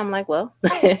 And I'm like, well,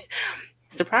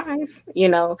 surprise, you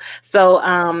know?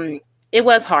 So it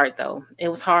was hard though. It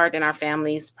was hard in our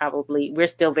families. Probably we're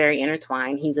still very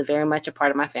intertwined. He's very much a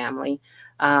part of my family.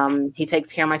 He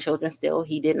takes care of my children still.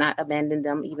 He did not abandon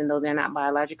them, even though they're not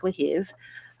biologically his.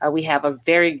 We have a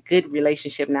very good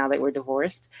relationship now that we're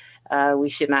divorced. We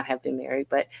should not have been married,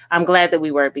 but I'm glad that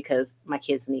we were because my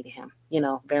kids needed him, you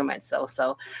know, very much so.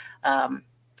 So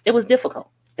it was difficult.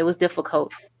 It was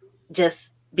difficult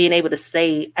just being able to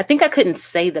say, I think I couldn't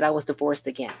say that I was divorced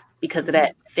again because of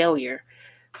that failure.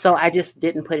 So I just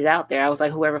didn't put it out there. I was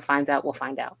like, whoever finds out will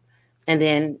find out. And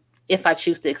then if I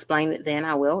choose to explain it, then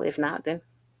I will. If not, then,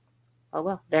 oh,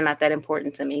 well, they're not that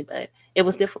important to me, but it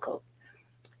was difficult.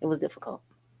 It was difficult.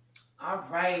 All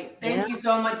right. Thank you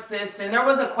so much, sis. And there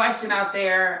was a question out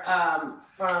there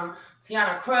from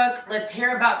Tiana Crook. Let's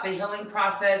hear about the healing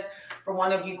process for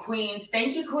one of you queens.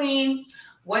 Thank you, queen.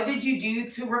 What did you do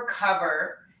to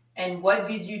recover? And what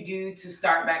did you do to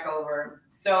start back over?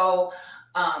 So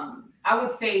I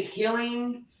would say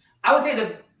healing. I would say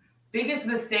the biggest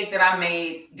mistake that I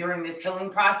made during this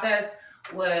healing process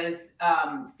was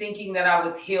thinking that I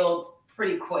was healed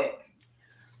pretty quick.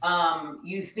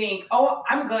 You think, oh,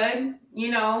 I'm good.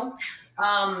 You know,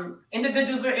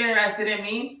 individuals are interested in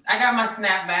me. I got my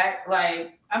snapback.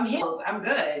 Like, I'm healed. I'm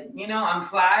good. You know, I'm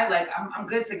fly. Like, I'm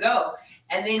good to go.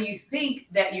 And then you think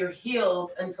that you're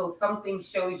healed until something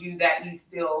shows you that you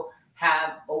still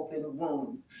have open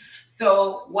wounds.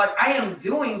 So what I am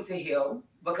doing to heal,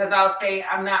 because I'll say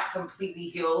I'm not completely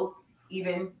healed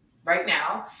even right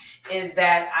now, is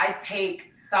that I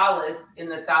take solace in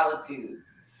the solitude.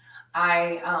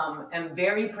 I am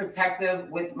very protective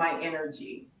with my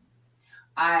energy.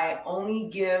 I only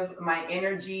give my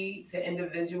energy to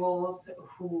individuals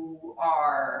who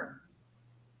are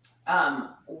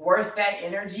worth that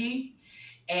energy.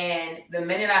 And the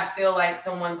minute I feel like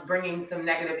someone's bringing some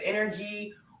negative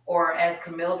energy, or as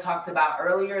Camille talked about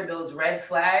earlier, those red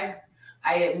flags,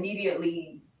 I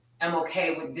immediately am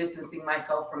okay with distancing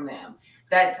myself from them.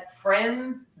 That's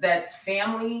friends, that's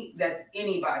family, that's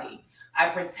anybody. I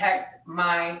protect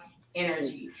my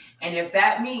energy. And if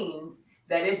that means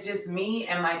that it's just me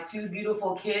and my 2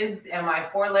 beautiful kids and my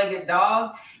 4-legged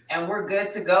dog, and we're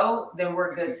good to go, then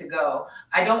we're good to go.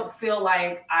 I don't feel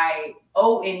like I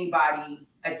owe anybody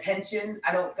attention.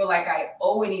 I don't feel like I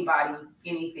owe anybody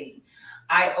anything.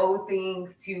 I owe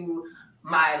things to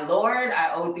my Lord,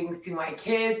 I owe things to my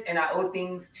kids, and I owe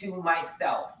things to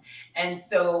myself. And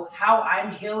so how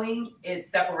I'm healing is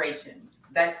separation.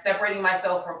 That's separating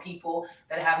myself from people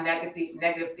that have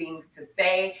negative things to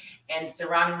say and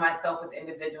surrounding myself with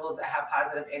individuals that have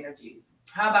positive energies.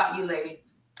 How about you, ladies?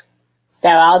 So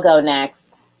I'll go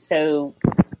next. So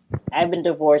I've been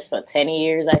divorced for 10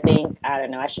 years, I think. I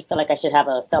don't know. I should feel like I should have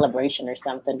a celebration or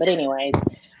something. But anyways,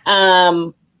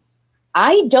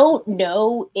 I don't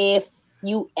know if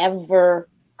you ever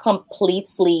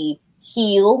completely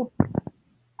heal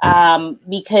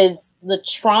because the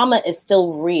trauma is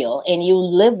still real and you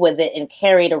live with it and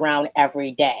carry it around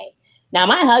every day. Now,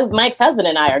 my ex-husband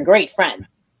and I are great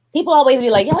friends. People always be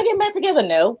like, y'all get back together.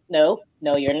 No,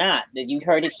 you're not. You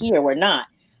heard it here. We're not.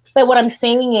 But what I'm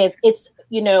saying is it's,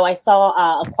 you know, I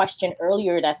saw a question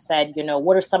earlier that said, you know,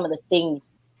 what are some of the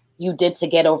things you did to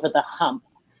get over the hump?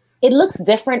 It looks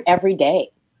different every day,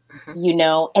 you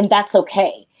know, and that's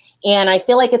okay. And I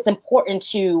feel like it's important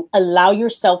to allow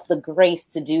yourself the grace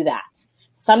to do that.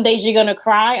 Some days you're going to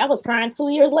cry. I was crying 2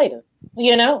 years later,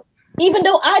 you know, even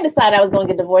though I decided I was going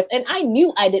to get divorced and I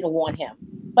knew I didn't want him,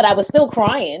 but I was still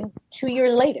crying 2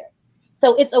 years later.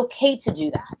 So it's okay to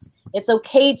do that. It's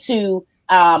okay to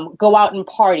go out and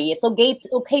party. It's okay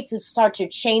to start to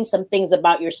change some things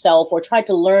about yourself or try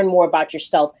to learn more about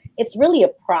yourself. It's really a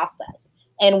process.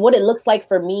 And what it looks like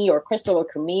for me or Crystal or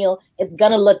Camille is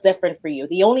going to look different for you.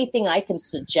 The only thing I can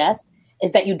suggest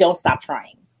is that you don't stop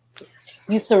trying. Yes.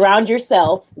 You surround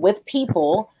yourself with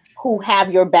people who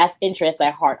have your best interests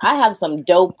at heart. I have some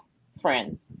dope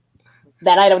friends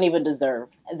that I don't even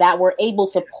deserve that were able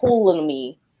to pull on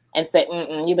me and say,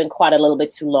 you've been quiet a little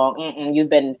bit too long. You've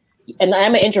been, and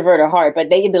I'm an introvert at heart, but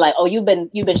they could be like, oh, you've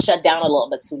been shut down a little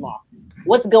bit too long.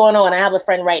 What's going on? I have a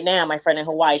friend right now, my friend in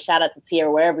Hawaii. Shout out to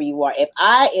Tia, wherever you are.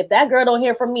 If that girl don't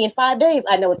hear from me in 5 days,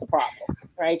 I know it's a problem,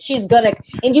 right? She's gonna,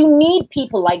 and you need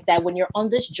people like that when you're on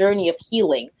this journey of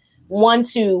healing. One,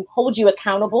 to hold you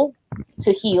accountable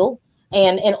to heal,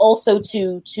 and also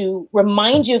to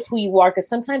remind you of who you are, because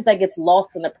sometimes that gets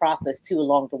lost in the process too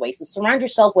along the way. So surround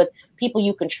yourself with people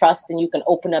you can trust and you can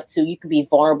open up to, you can be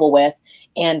vulnerable with,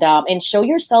 and show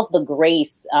yourself the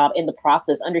grace in the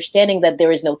process, understanding that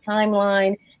there is no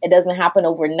timeline. It doesn't happen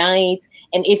overnight,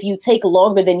 and if you take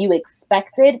longer than you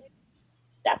expected,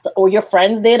 or your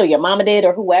friends did, or your mama did,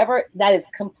 or whoever, that is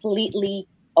completely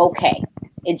okay.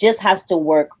 It just has to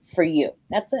work for you.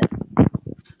 That's it.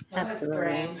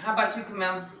 Absolutely. How about you,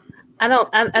 Camille?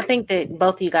 I think that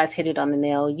both of you guys hit it on the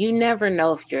nail. You never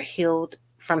know if you're healed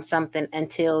from something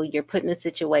until you're put in a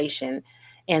situation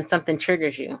and something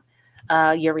triggers you.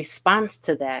 Your response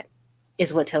to that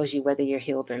is what tells you whether you're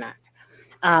healed or not.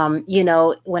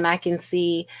 When I can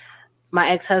see my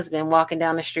ex-husband walking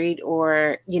down the street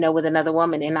or, with another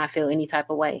woman and not feel any type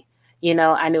of way,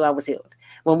 I knew I was healed.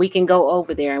 When we can go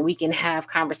over there and we can have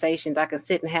conversations, I can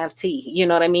sit and have tea, you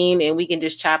know what I mean? And we can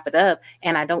just chop it up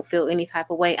and I don't feel any type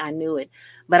of way. I knew it.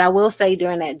 But I will say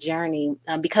during that journey,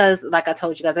 because like I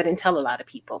told you guys, I didn't tell a lot of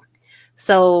people.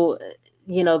 So,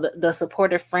 the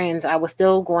supportive friends, I was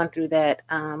still going through that.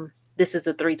 This is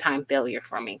a 3-time failure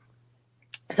for me.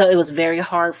 So it was very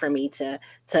hard for me to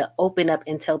open up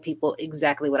and tell people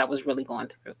exactly what I was really going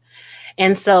through.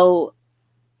 And so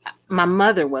my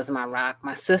mother was my rock.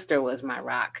 My sister was my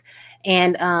rock.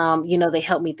 And, they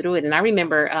helped me through it. And I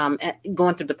remember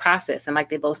going through the process. And like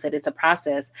they both said, it's a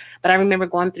process. But I remember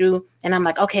going through and I'm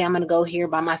like, okay, I'm going to go here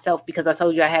by myself because I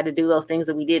told you I had to do those things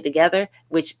that we did together,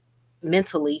 which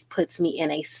mentally puts me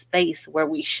in a space where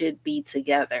we should be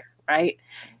together. Right.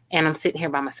 And I'm sitting here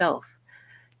by myself.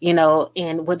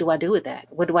 And what do I do with that?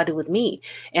 What do I do with me?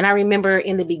 And I remember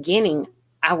in the beginning,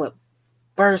 I would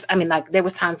burst. I mean, like there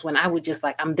was times when I would just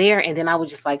like, I'm there. And then I would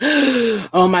just like,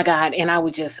 oh my God. And I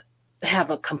would just have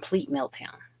a complete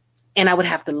meltdown and I would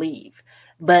have to leave.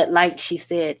 But like she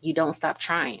said, you don't stop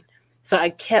trying. So I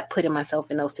kept putting myself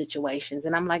in those situations.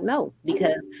 And I'm like, no,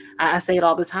 because I say it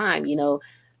all the time,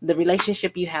 the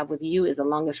relationship you have with you is the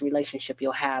longest relationship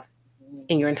you'll have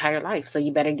in your entire life. So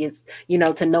you better get,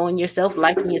 to knowing yourself,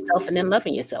 liking yourself, and then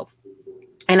loving yourself.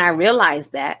 And I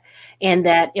realized that, and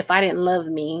that if I didn't love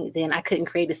me, then I couldn't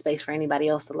create a space for anybody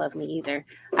else to love me either.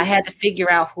 I had to figure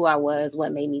out who I was,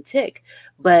 what made me tick,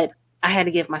 but I had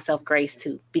to give myself grace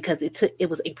too, because it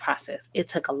was a process. It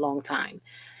took a long time.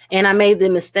 And I made the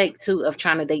mistake too of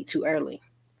trying to date too early.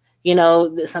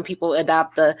 Some people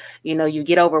adopt you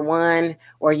get over one,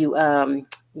 or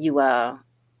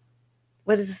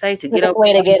what does it say? The best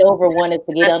way to get over one is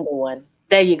to get under one.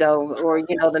 There you go. Or,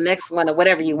 the next one or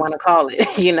whatever you want to call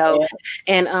it, Yeah.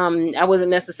 And I wasn't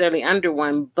necessarily under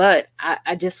one, but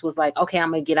I just was like, okay,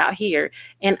 I'm going to get out here.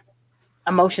 And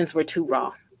emotions were too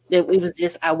raw. It was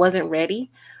just, I wasn't ready.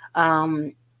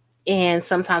 And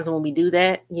sometimes when we do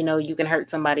that, you can hurt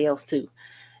somebody else too.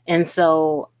 And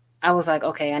so I was like,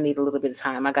 okay, I need a little bit of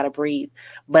time. I got to breathe.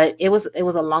 But it was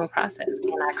a long process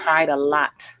and I cried a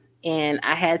lot. And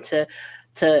I had to,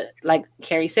 like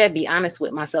Carrie said, be honest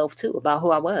with myself too about who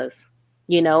I was,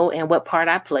 and what part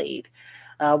I played,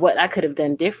 what I could have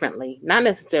done differently. Not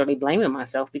necessarily blaming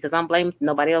myself, because I'm blaming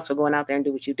nobody else for going out there and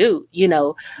do what you do,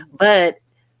 but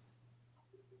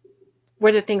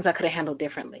were there things I could have handled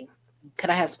differently? Could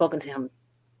I have spoken to him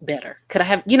better? Could I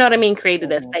have, created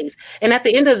that space? And at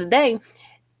the end of the day,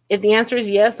 if the answer is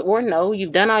yes or no,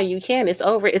 you've done all you can, it's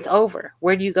over. It's over.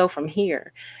 Where do you go from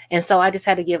here? And so I just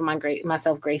had to give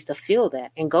myself grace to feel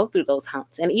that and go through those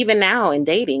humps. And even now in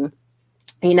dating,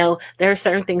 there are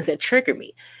certain things that trigger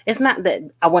me. It's not that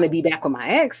I want to be back with my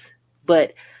ex,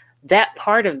 but that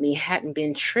part of me hadn't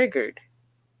been triggered.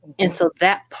 Mm-hmm. And so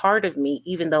that part of me,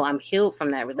 even though I'm healed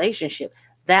from that relationship,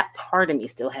 that part of me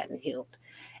still hadn't healed.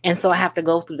 And so I have to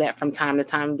go through that from time to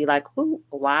time and be like, ooh,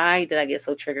 why did I get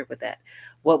so triggered with that?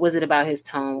 What was it about his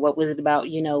tone? What was it about,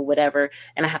 whatever?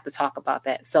 And I have to talk about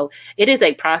that. So it is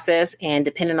a process. And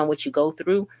depending on what you go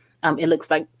through, it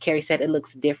looks like Carrie said, it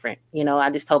looks different. I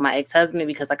just told my ex-husband,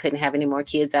 because I couldn't have any more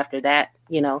kids after that,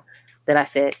 that I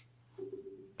said,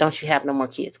 don't you have no more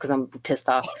kids, because I'm pissed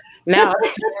off. Now,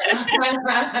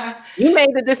 you made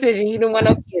the decision. You didn't want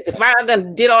no kids. If I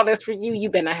done did all this for you, you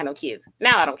better not have no kids.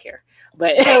 Now I don't care.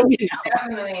 But so,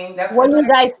 definitely. What do you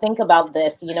guys think about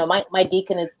this? My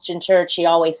deacon in church, she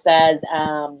always says,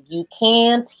 you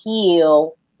can't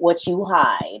heal what you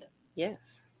hide.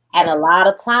 Yes. And a lot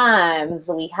of times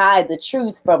we hide the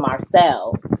truth from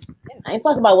ourselves. Yes. I ain't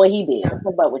talking about what he did. I'm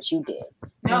talking about what you did.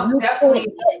 No, you definitely.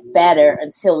 Can't get better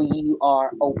until you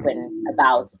are open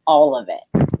about all of it.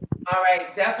 All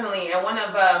right, definitely. And one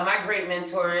of my great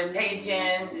mentors, hey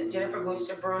Jennifer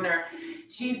Gluster Bruner,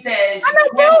 she says, I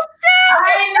know,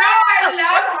 I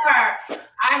love her.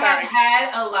 I have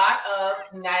had a lot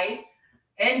of nights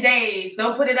and days.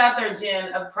 Don't put it out there,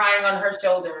 Jen, of crying on her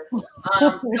shoulder.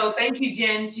 So thank you,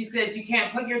 Jen. She said you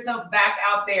can't put yourself back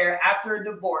out there after a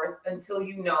divorce until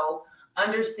you know,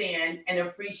 understand, and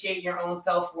appreciate your own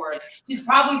self-worth. She's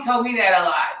probably told me that a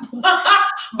lot.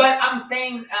 But I'm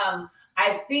saying,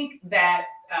 I think that,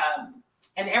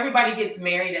 and everybody gets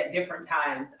married at different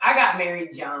times. I got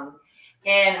married young,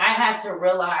 and I had to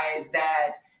realize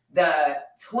that the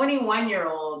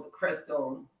 21-year-old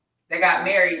Crystal that got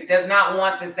married does not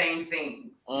want the same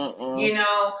things. You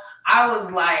know, I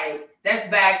was like, that's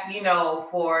back, you know,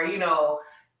 for, you know,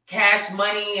 Cash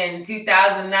Money in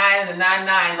 2009 and the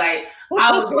 99. Like,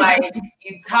 I was like,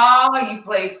 you tall, you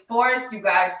play sports, you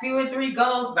got 2 or 3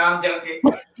 goals. No, I'm joking.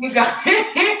 You got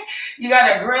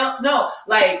a grill. No,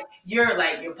 like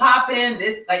you're popping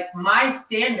this, like my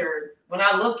standards. When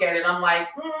I look at it, I'm like,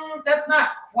 that's not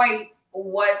quite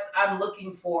what I'm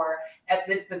looking for at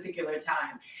this particular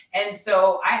time. And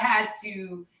so I had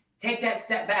to take that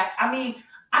step back. I mean,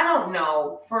 I don't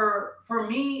know. For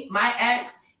me, my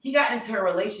ex, he got into a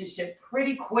relationship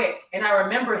pretty quick. And I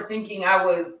remember thinking I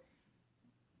was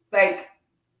like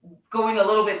going a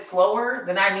little bit slower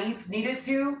than I needed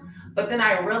to. But then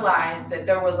I realized that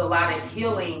there was a lot of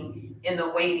healing in the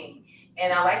waiting.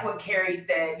 And I like what Carrie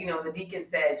said, you know, the deacon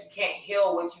said, you can't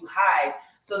heal what you hide.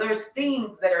 So there's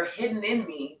things that are hidden in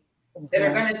me that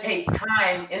are going to take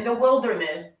time in the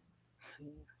wilderness.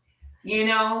 You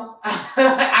know,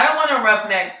 I don't want to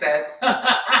roughneck Seth.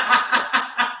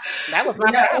 That was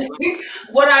my problem.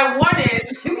 What I wanted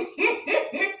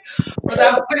was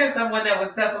I wanted someone that was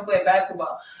tough and played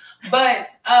basketball. But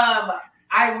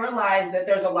I realized that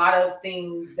there's a lot of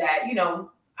things that, you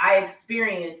know, I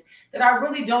experience that I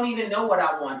really don't even know what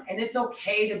I want. And it's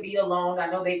okay to be alone. I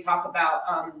know they talk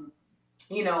about,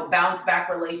 you know, bounce back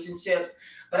relationships,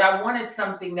 but I wanted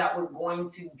something that was going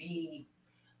to be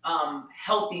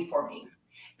healthy for me.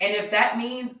 And if that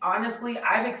means, honestly,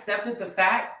 I've accepted the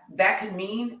fact that could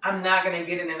mean I'm not going to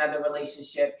get in another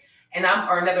relationship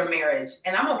or another marriage.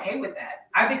 And I'm okay with that.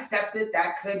 I've accepted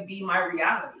that could be my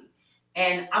reality.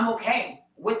 And I'm okay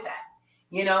with that,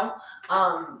 you know?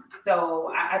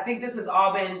 So I think this has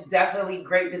all been definitely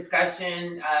great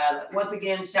discussion. Once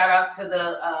again, shout out to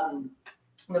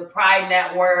the Pride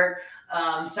Network.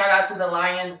 Shout out to the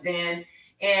Lion's Den.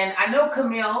 And I know,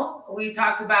 Camille, we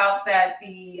talked about that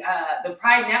the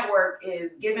Pride Network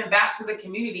is giving back to the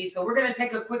community. So we're going to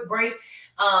take a quick break,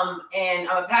 and I'm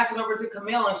going to pass it over to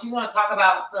Camille, and she's going to talk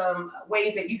about some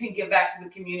ways that you can give back to the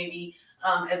community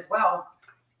as well.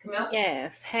 Camille?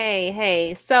 Yes.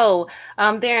 Hey. So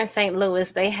there in St.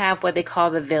 Louis, they have what they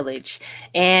call the Village.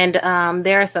 And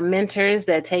there are some mentors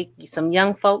that take some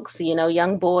young folks, you know,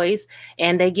 young boys,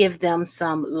 and they give them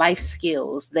some life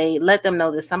skills. They let them know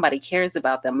that somebody cares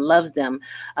about them, loves them,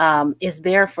 is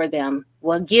there for them,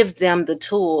 will give them the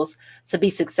tools to be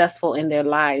successful in their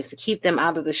lives, to keep them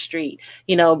out of the street,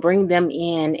 you know, bring them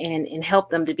in and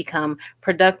help them to become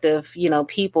productive, you know,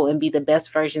 people and be the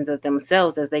best versions of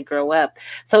themselves as they grow up.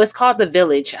 So it's called the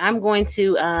Village. I'm going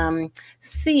to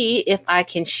see if I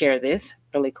can share this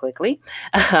really quickly.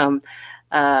 I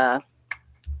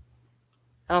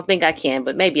don't think I can,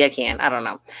 but maybe I can. I don't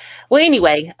know. Well,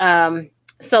 anyway,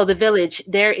 so the Village,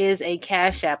 there is a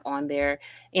Cash App on there,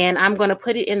 and I'm going to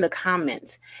put it in the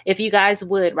comments. If you guys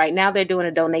would, right now they're doing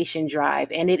a donation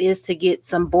drive, and it is to get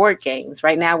some board games.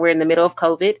 Right now we're in the middle of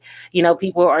COVID. You know,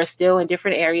 people are still in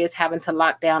different areas having to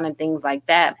lock down and things like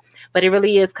that. But it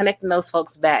really is connecting those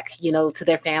folks back, you know, to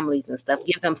their families and stuff.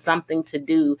 Give them something to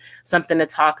do, something to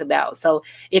talk about. So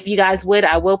if you guys would,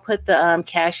 I will put the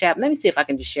Cash App. Let me see if I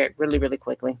can just share it really, really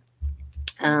quickly.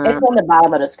 It's on the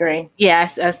bottom of the screen.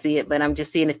 Yes, I see it, but I'm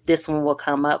just seeing if this one will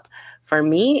come up for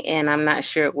me, and I'm not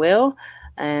sure it will.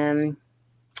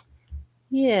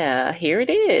 Yeah, here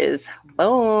it is.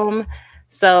 Boom.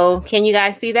 So can you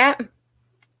guys see that?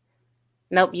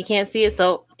 Nope, you can't see it,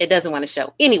 so it doesn't want to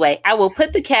show. Anyway, I will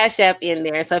put the Cash App in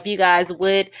there. So if you guys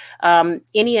would,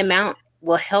 any amount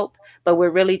will help, but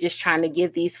we're really just trying to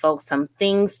give these folks some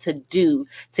things to do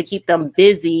to keep them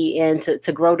busy and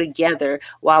to grow together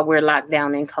while we're locked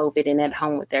down in COVID and at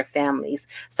home with their families.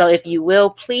 So if you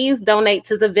will, please donate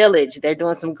to the Village. They're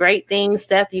doing some great things.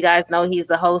 Seth, you guys know he's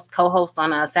the co-host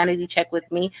on Sanity Check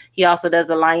with me. He also does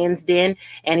a Lion's Den,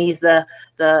 and he's the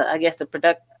producer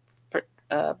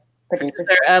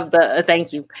of the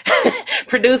thank you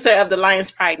producer of the Lions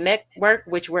Pride Network,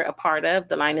 which we're a part of,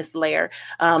 the Lioness Lair.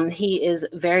 He is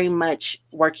very much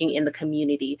working in the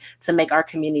community to make our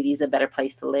communities a better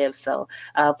place to live. So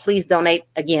please donate.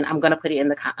 Again, I'm going to put it in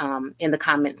the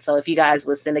comments. So if you guys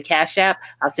would send a Cash App,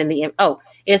 I'll send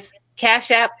it's Cash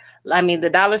App. I mean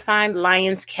the $sign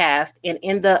Lions Cast, and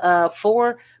in the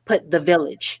put put the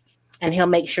village, and he'll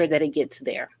make sure that it gets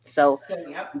there. So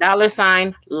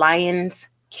 $ Lions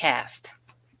Cast.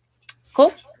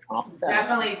 Cool. Awesome.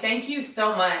 Definitely. Thank you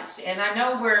so much. And I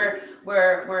know we're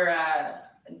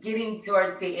getting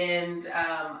towards the end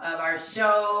of our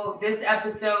show, this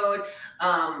episode.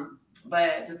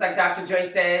 But just like Dr. Joy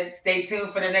said, stay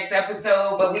tuned for the next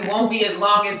episode. But we won't be as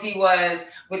long as he was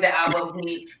with the album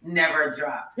he never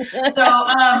dropped. So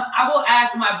I will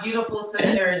ask my beautiful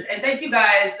sisters, and thank you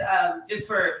guys just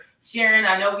for sharing.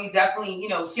 I know we definitely,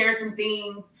 shared some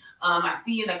things. I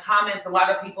see in the comments, a lot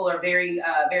of people are very,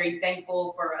 very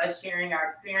thankful for us sharing our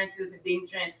experiences and being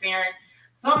transparent.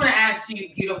 So I'm going to ask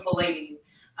you, beautiful ladies,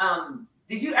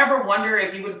 did you ever wonder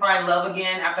if you would find love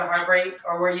again after heartbreak,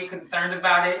 or were you concerned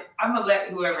about it? I'm going to let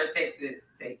whoever takes it,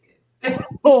 take it.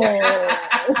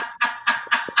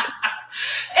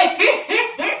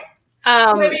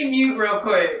 Let me mute real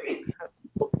quick.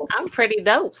 I'm pretty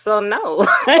dope, so no.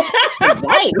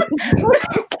 Right.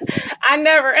 I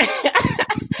never...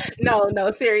 No,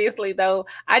 seriously though.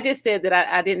 I just said that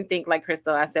I didn't think, like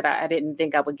Crystal, I said I didn't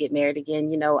think I would get married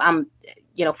again. I'm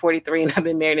 43 and I've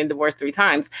been married and divorced 3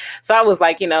 times. So I was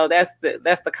like, that's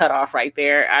the cutoff right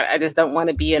there. I just don't want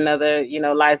to be another,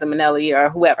 Liza Minnelli or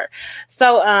whoever.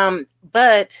 So,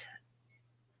 but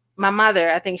my mother,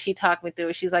 I think she talked me through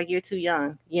it. She's like, you're too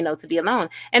young, to be alone.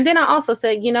 And then I also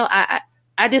said,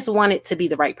 I just want it to be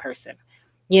the right person.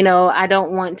 I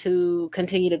don't want to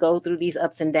continue to go through these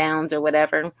ups and downs or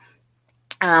whatever.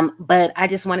 But I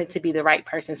just want it to be the right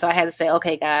person. So I had to say,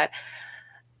 okay, God,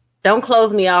 don't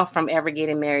close me off from ever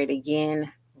getting married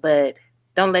again, but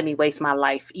don't let me waste my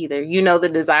life either. The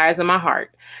desires of my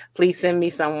heart. Please send me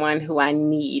someone who I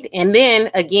need. And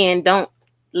then again, don't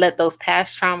let those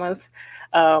past traumas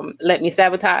let me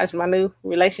sabotage my new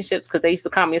relationships, because they used to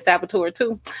call me a saboteur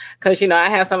too, because I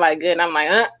have somebody good and I'm like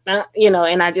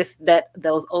and I just, that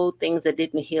those old things that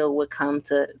didn't heal would come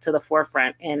to the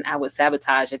forefront, and I would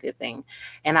sabotage a good thing,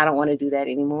 and I don't want to do that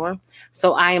anymore.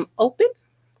 So I am open.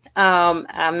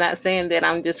 I'm not saying that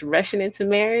I'm just rushing into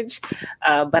marriage,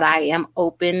 but I am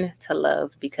open to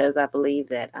love, because I believe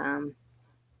that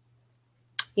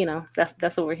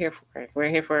that's what we're here for. We're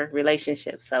here for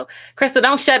relationships. So, Crystal,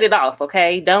 don't shut it off,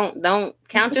 okay? Don't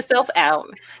count yourself out.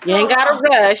 You ain't gotta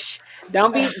rush.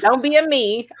 Don't be a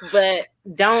me, but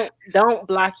don't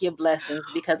block your blessings,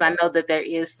 because I know that there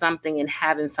is something in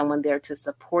having someone there to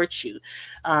support you.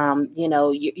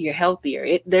 You're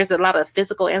healthier. There's a lot of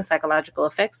physical and psychological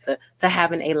effects to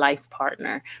having a life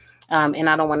partner. And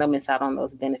I don't want to miss out on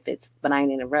those benefits, but I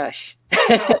ain't in a rush.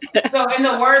 So in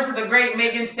the words of the great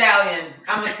Megan Stallion,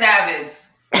 I'm a savage.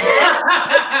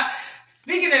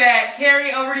 Speaking of that,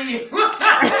 Carrie, over to you.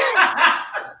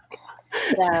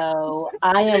 So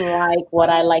I am like what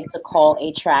I like to call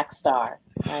a track star.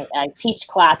 I teach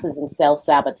classes in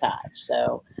self-sabotage.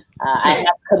 So I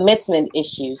have commitment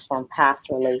issues from past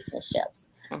relationships,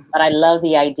 but I love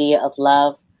the idea of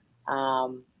love.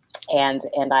 And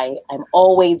I'm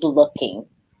always looking.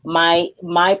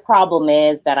 My problem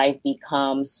is that I've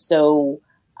become so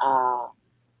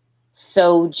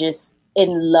just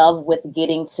in love with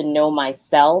getting to know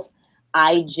myself.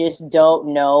 I just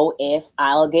don't know if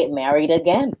I'll get married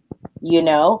again,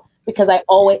 because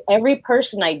every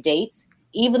person I date,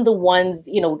 even the ones,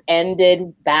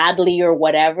 ended badly or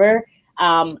whatever,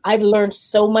 I've learned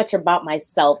so much about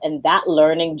myself, and that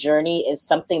learning journey is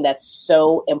something that's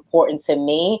so important to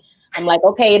me. I'm like,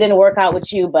 okay, it didn't work out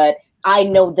with you, but I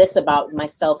know this about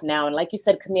myself now. And like you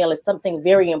said, Camille, it's something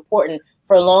very important.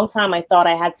 For a long time, I thought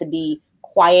I had to be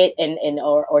quiet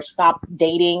or stop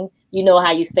dating. You know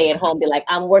how you stay at home, be like,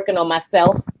 I'm working on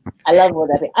myself. I love what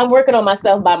that is. I'm working on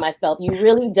myself by myself. You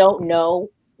really don't know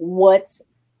what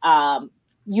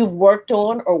you've worked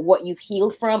on or what you've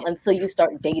healed from until you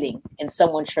start dating and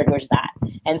someone triggers that.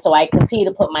 And so I continue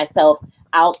to put myself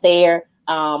out there.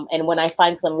 And when I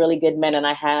find some really good men, and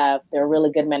there are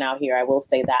really good men out here, I will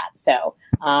say that. So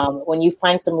when you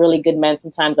find some really good men,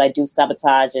 sometimes I do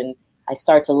sabotage and I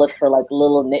start to look for like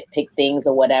little nitpick things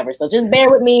or whatever. So just bear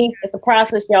with me. It's a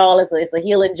process, y'all. It's a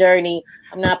healing journey.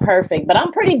 I'm not perfect, but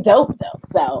I'm pretty dope though.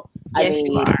 So yes,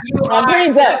 you are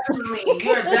pretty dope.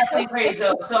 You're definitely pretty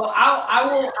dope. So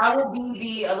I will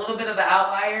be a little bit of the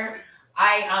outlier.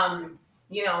 I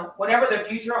whatever the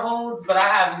future holds, but I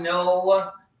have no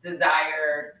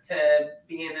desire to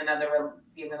be in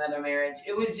another marriage.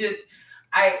 It was just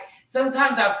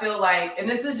sometimes I feel like, and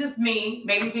this is just me,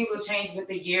 maybe things will change with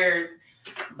the years,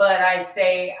 but I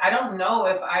say I don't know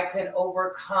if I could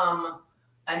overcome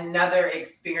another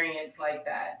experience like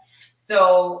that.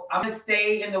 So I'm gonna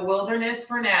stay in the wilderness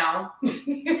for now.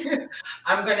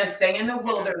 I'm gonna stay in the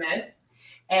wilderness,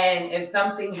 and if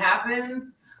something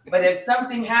happens, But if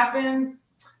something happens,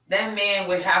 that man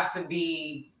would have to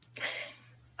be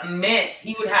immense.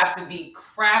 He would have to be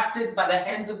crafted by the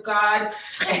hands of God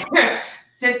and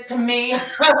sit to me on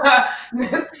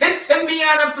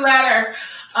a platter.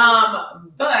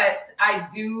 But I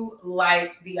do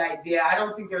like the idea. I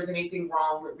don't think there's anything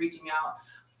wrong with reaching out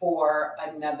for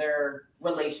another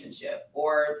relationship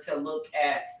or to look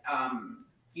at,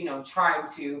 trying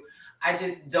to. I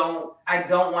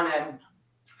don't want to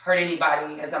hurt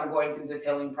anybody as I'm going through this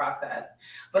healing process.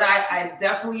 But I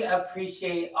definitely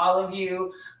appreciate all of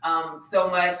you so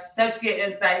much. Such good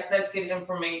insight, such good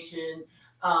information.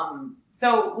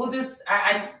 So we'll just,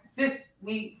 my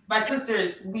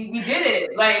sisters, we did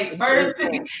it. Like first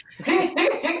episode,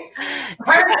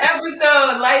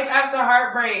 Life After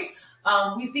Heartbreak.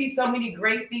 We see so many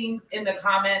great things in the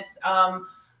comments.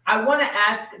 I want to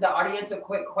ask the audience a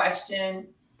quick question.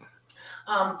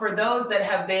 For those that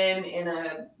have been in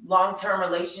a long-term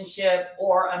relationship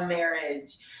or a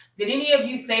marriage, did any of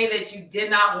you say that you did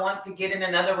not want to get in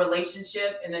another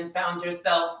relationship and then found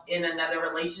yourself in another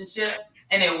relationship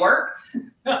and it worked?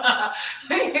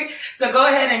 So go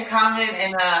ahead and comment,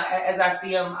 and as I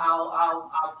see them,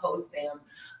 I'll post them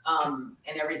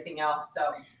and everything else.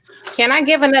 So can I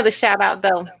give another shout out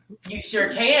though? You sure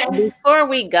can. Before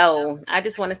we go, I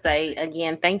just want to say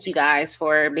again, thank you guys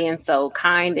for being so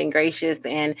kind and gracious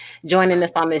and joining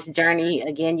us on this journey.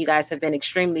 Again, you guys have been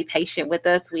extremely patient with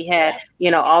us. We had,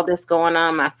 all this going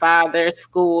on. My father,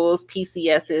 schools,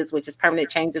 PCSs, which is permanent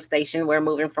change of station. We're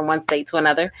moving from one state to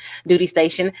another duty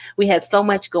station. We had so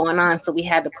much going on, so we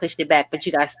had to push it back, but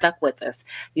you guys stuck with us.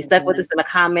 You stuck with us in the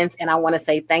comments, and I want to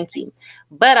say thank you.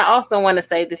 But I also want to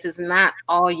say this is not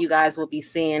all you guys will be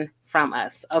seeing from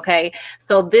us. Okay.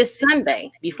 So this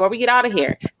Sunday, before we get out of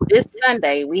here, this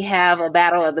Sunday, we have a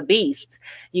Battle of the Beast.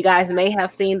 You guys may have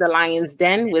seen the Lion's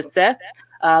Den with Seth.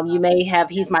 You may have,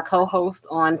 he's my co-host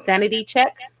on Sanity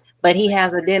Check, but he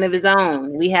has a den of his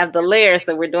own. We have the Lair.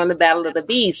 So we're doing the Battle of the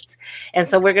Beast. And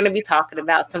so we're going to be talking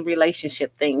about some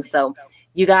relationship things. So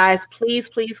you guys, please,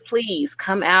 please, please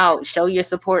come out, show your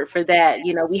support for that.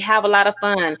 We have a lot of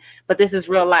fun, but this is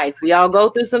real life. We all go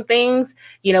through some things.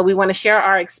 We want to share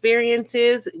our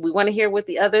experiences. We want to hear what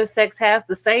the other sex has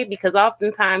to say, because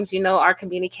oftentimes, our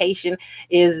communication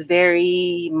is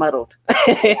very muddled.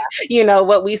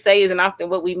 What we say isn't often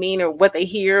what we mean or what they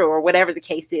hear or whatever the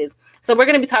case is. So we're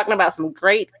going to be talking about some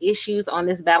great issues on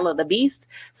this Battle of the Beast.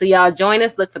 So y'all join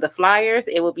us, look for the flyers.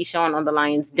 It will be shown on the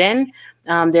Lion's Den.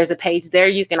 There's a page there.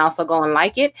 You can also go and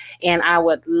like it. And I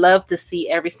would love to see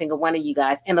every single one of you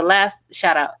guys. And the last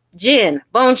shout out, Jen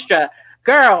Boonstra,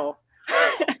 girl.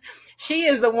 She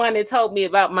is the one that told me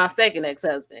about my second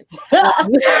ex-husband.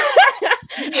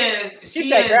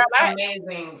 She is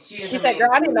amazing. She said, girl,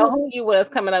 I didn't know who you was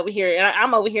coming over here. And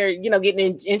I'm over here,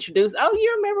 getting introduced. Oh,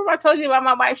 you remember I told you about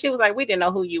my wife? She was like, we didn't know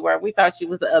who you were. We thought you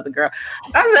was the other girl.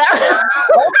 I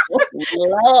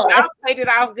played it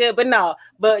off good, but no.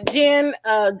 But Jen,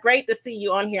 great to see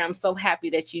you on here. I'm so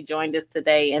happy that you joined us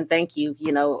today. And thank you,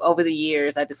 over the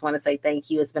years, I just want to say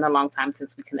thank you. It's been a long time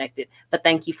since we connected, but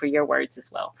thank you for your words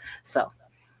as well. So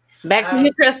back to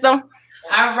you, Crystal.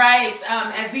 All right.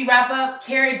 As we wrap up,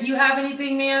 Carrie, do you have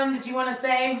anything, ma'am, that you want to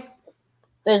say?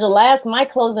 My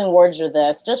closing words are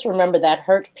this. Just remember that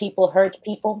hurt people hurt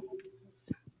people.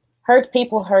 Hurt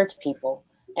people hurt people.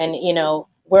 And,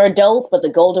 we're adults, but the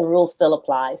golden rule still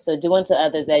applies. So do unto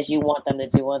others as you want them to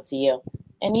do unto you.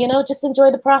 And, just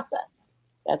enjoy the process.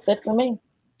 That's it for me.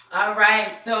 All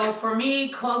right. So for me,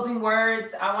 closing words,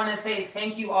 I want to say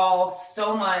thank you all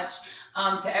so much.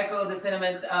 To echo the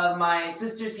sentiments of my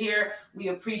sisters here, we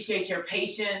appreciate your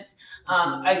patience.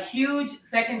 A huge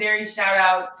secondary shout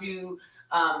out to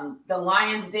the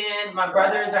Lion's Den. My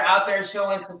brothers are out there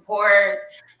showing support.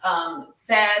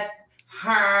 Seth,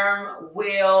 Herm,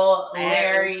 Will,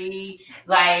 Larry,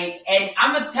 and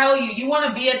I'm gonna tell you, you want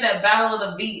to be at that Battle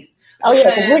of the Beast. Oh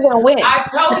yeah, because we're gonna win. I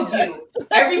told you.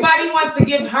 Everybody wants to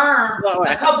give Herm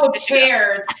a couple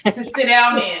chairs to sit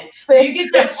down in. So you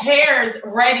get your chairs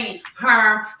ready,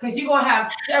 Herm, because you're going to have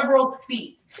several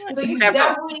seats. So you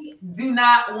definitely do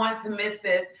not want to miss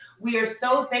this. We are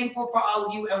so thankful for all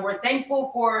of you, and we're thankful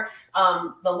for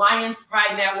the Lions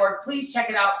Pride Network. Please check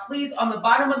it out. Please, on the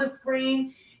bottom of the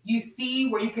screen, you see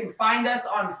where you can find us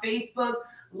on Facebook.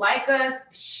 Like us,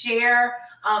 share.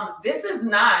 This is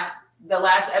not the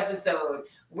last episode.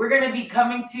 We're going to be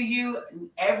coming to you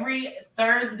every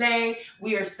Thursday.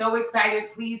 We are so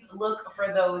excited. Please look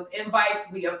for those invites.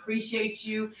 We appreciate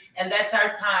you. And that's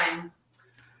our time.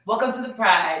 Welcome to the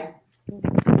Pride.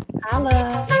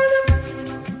 Holla.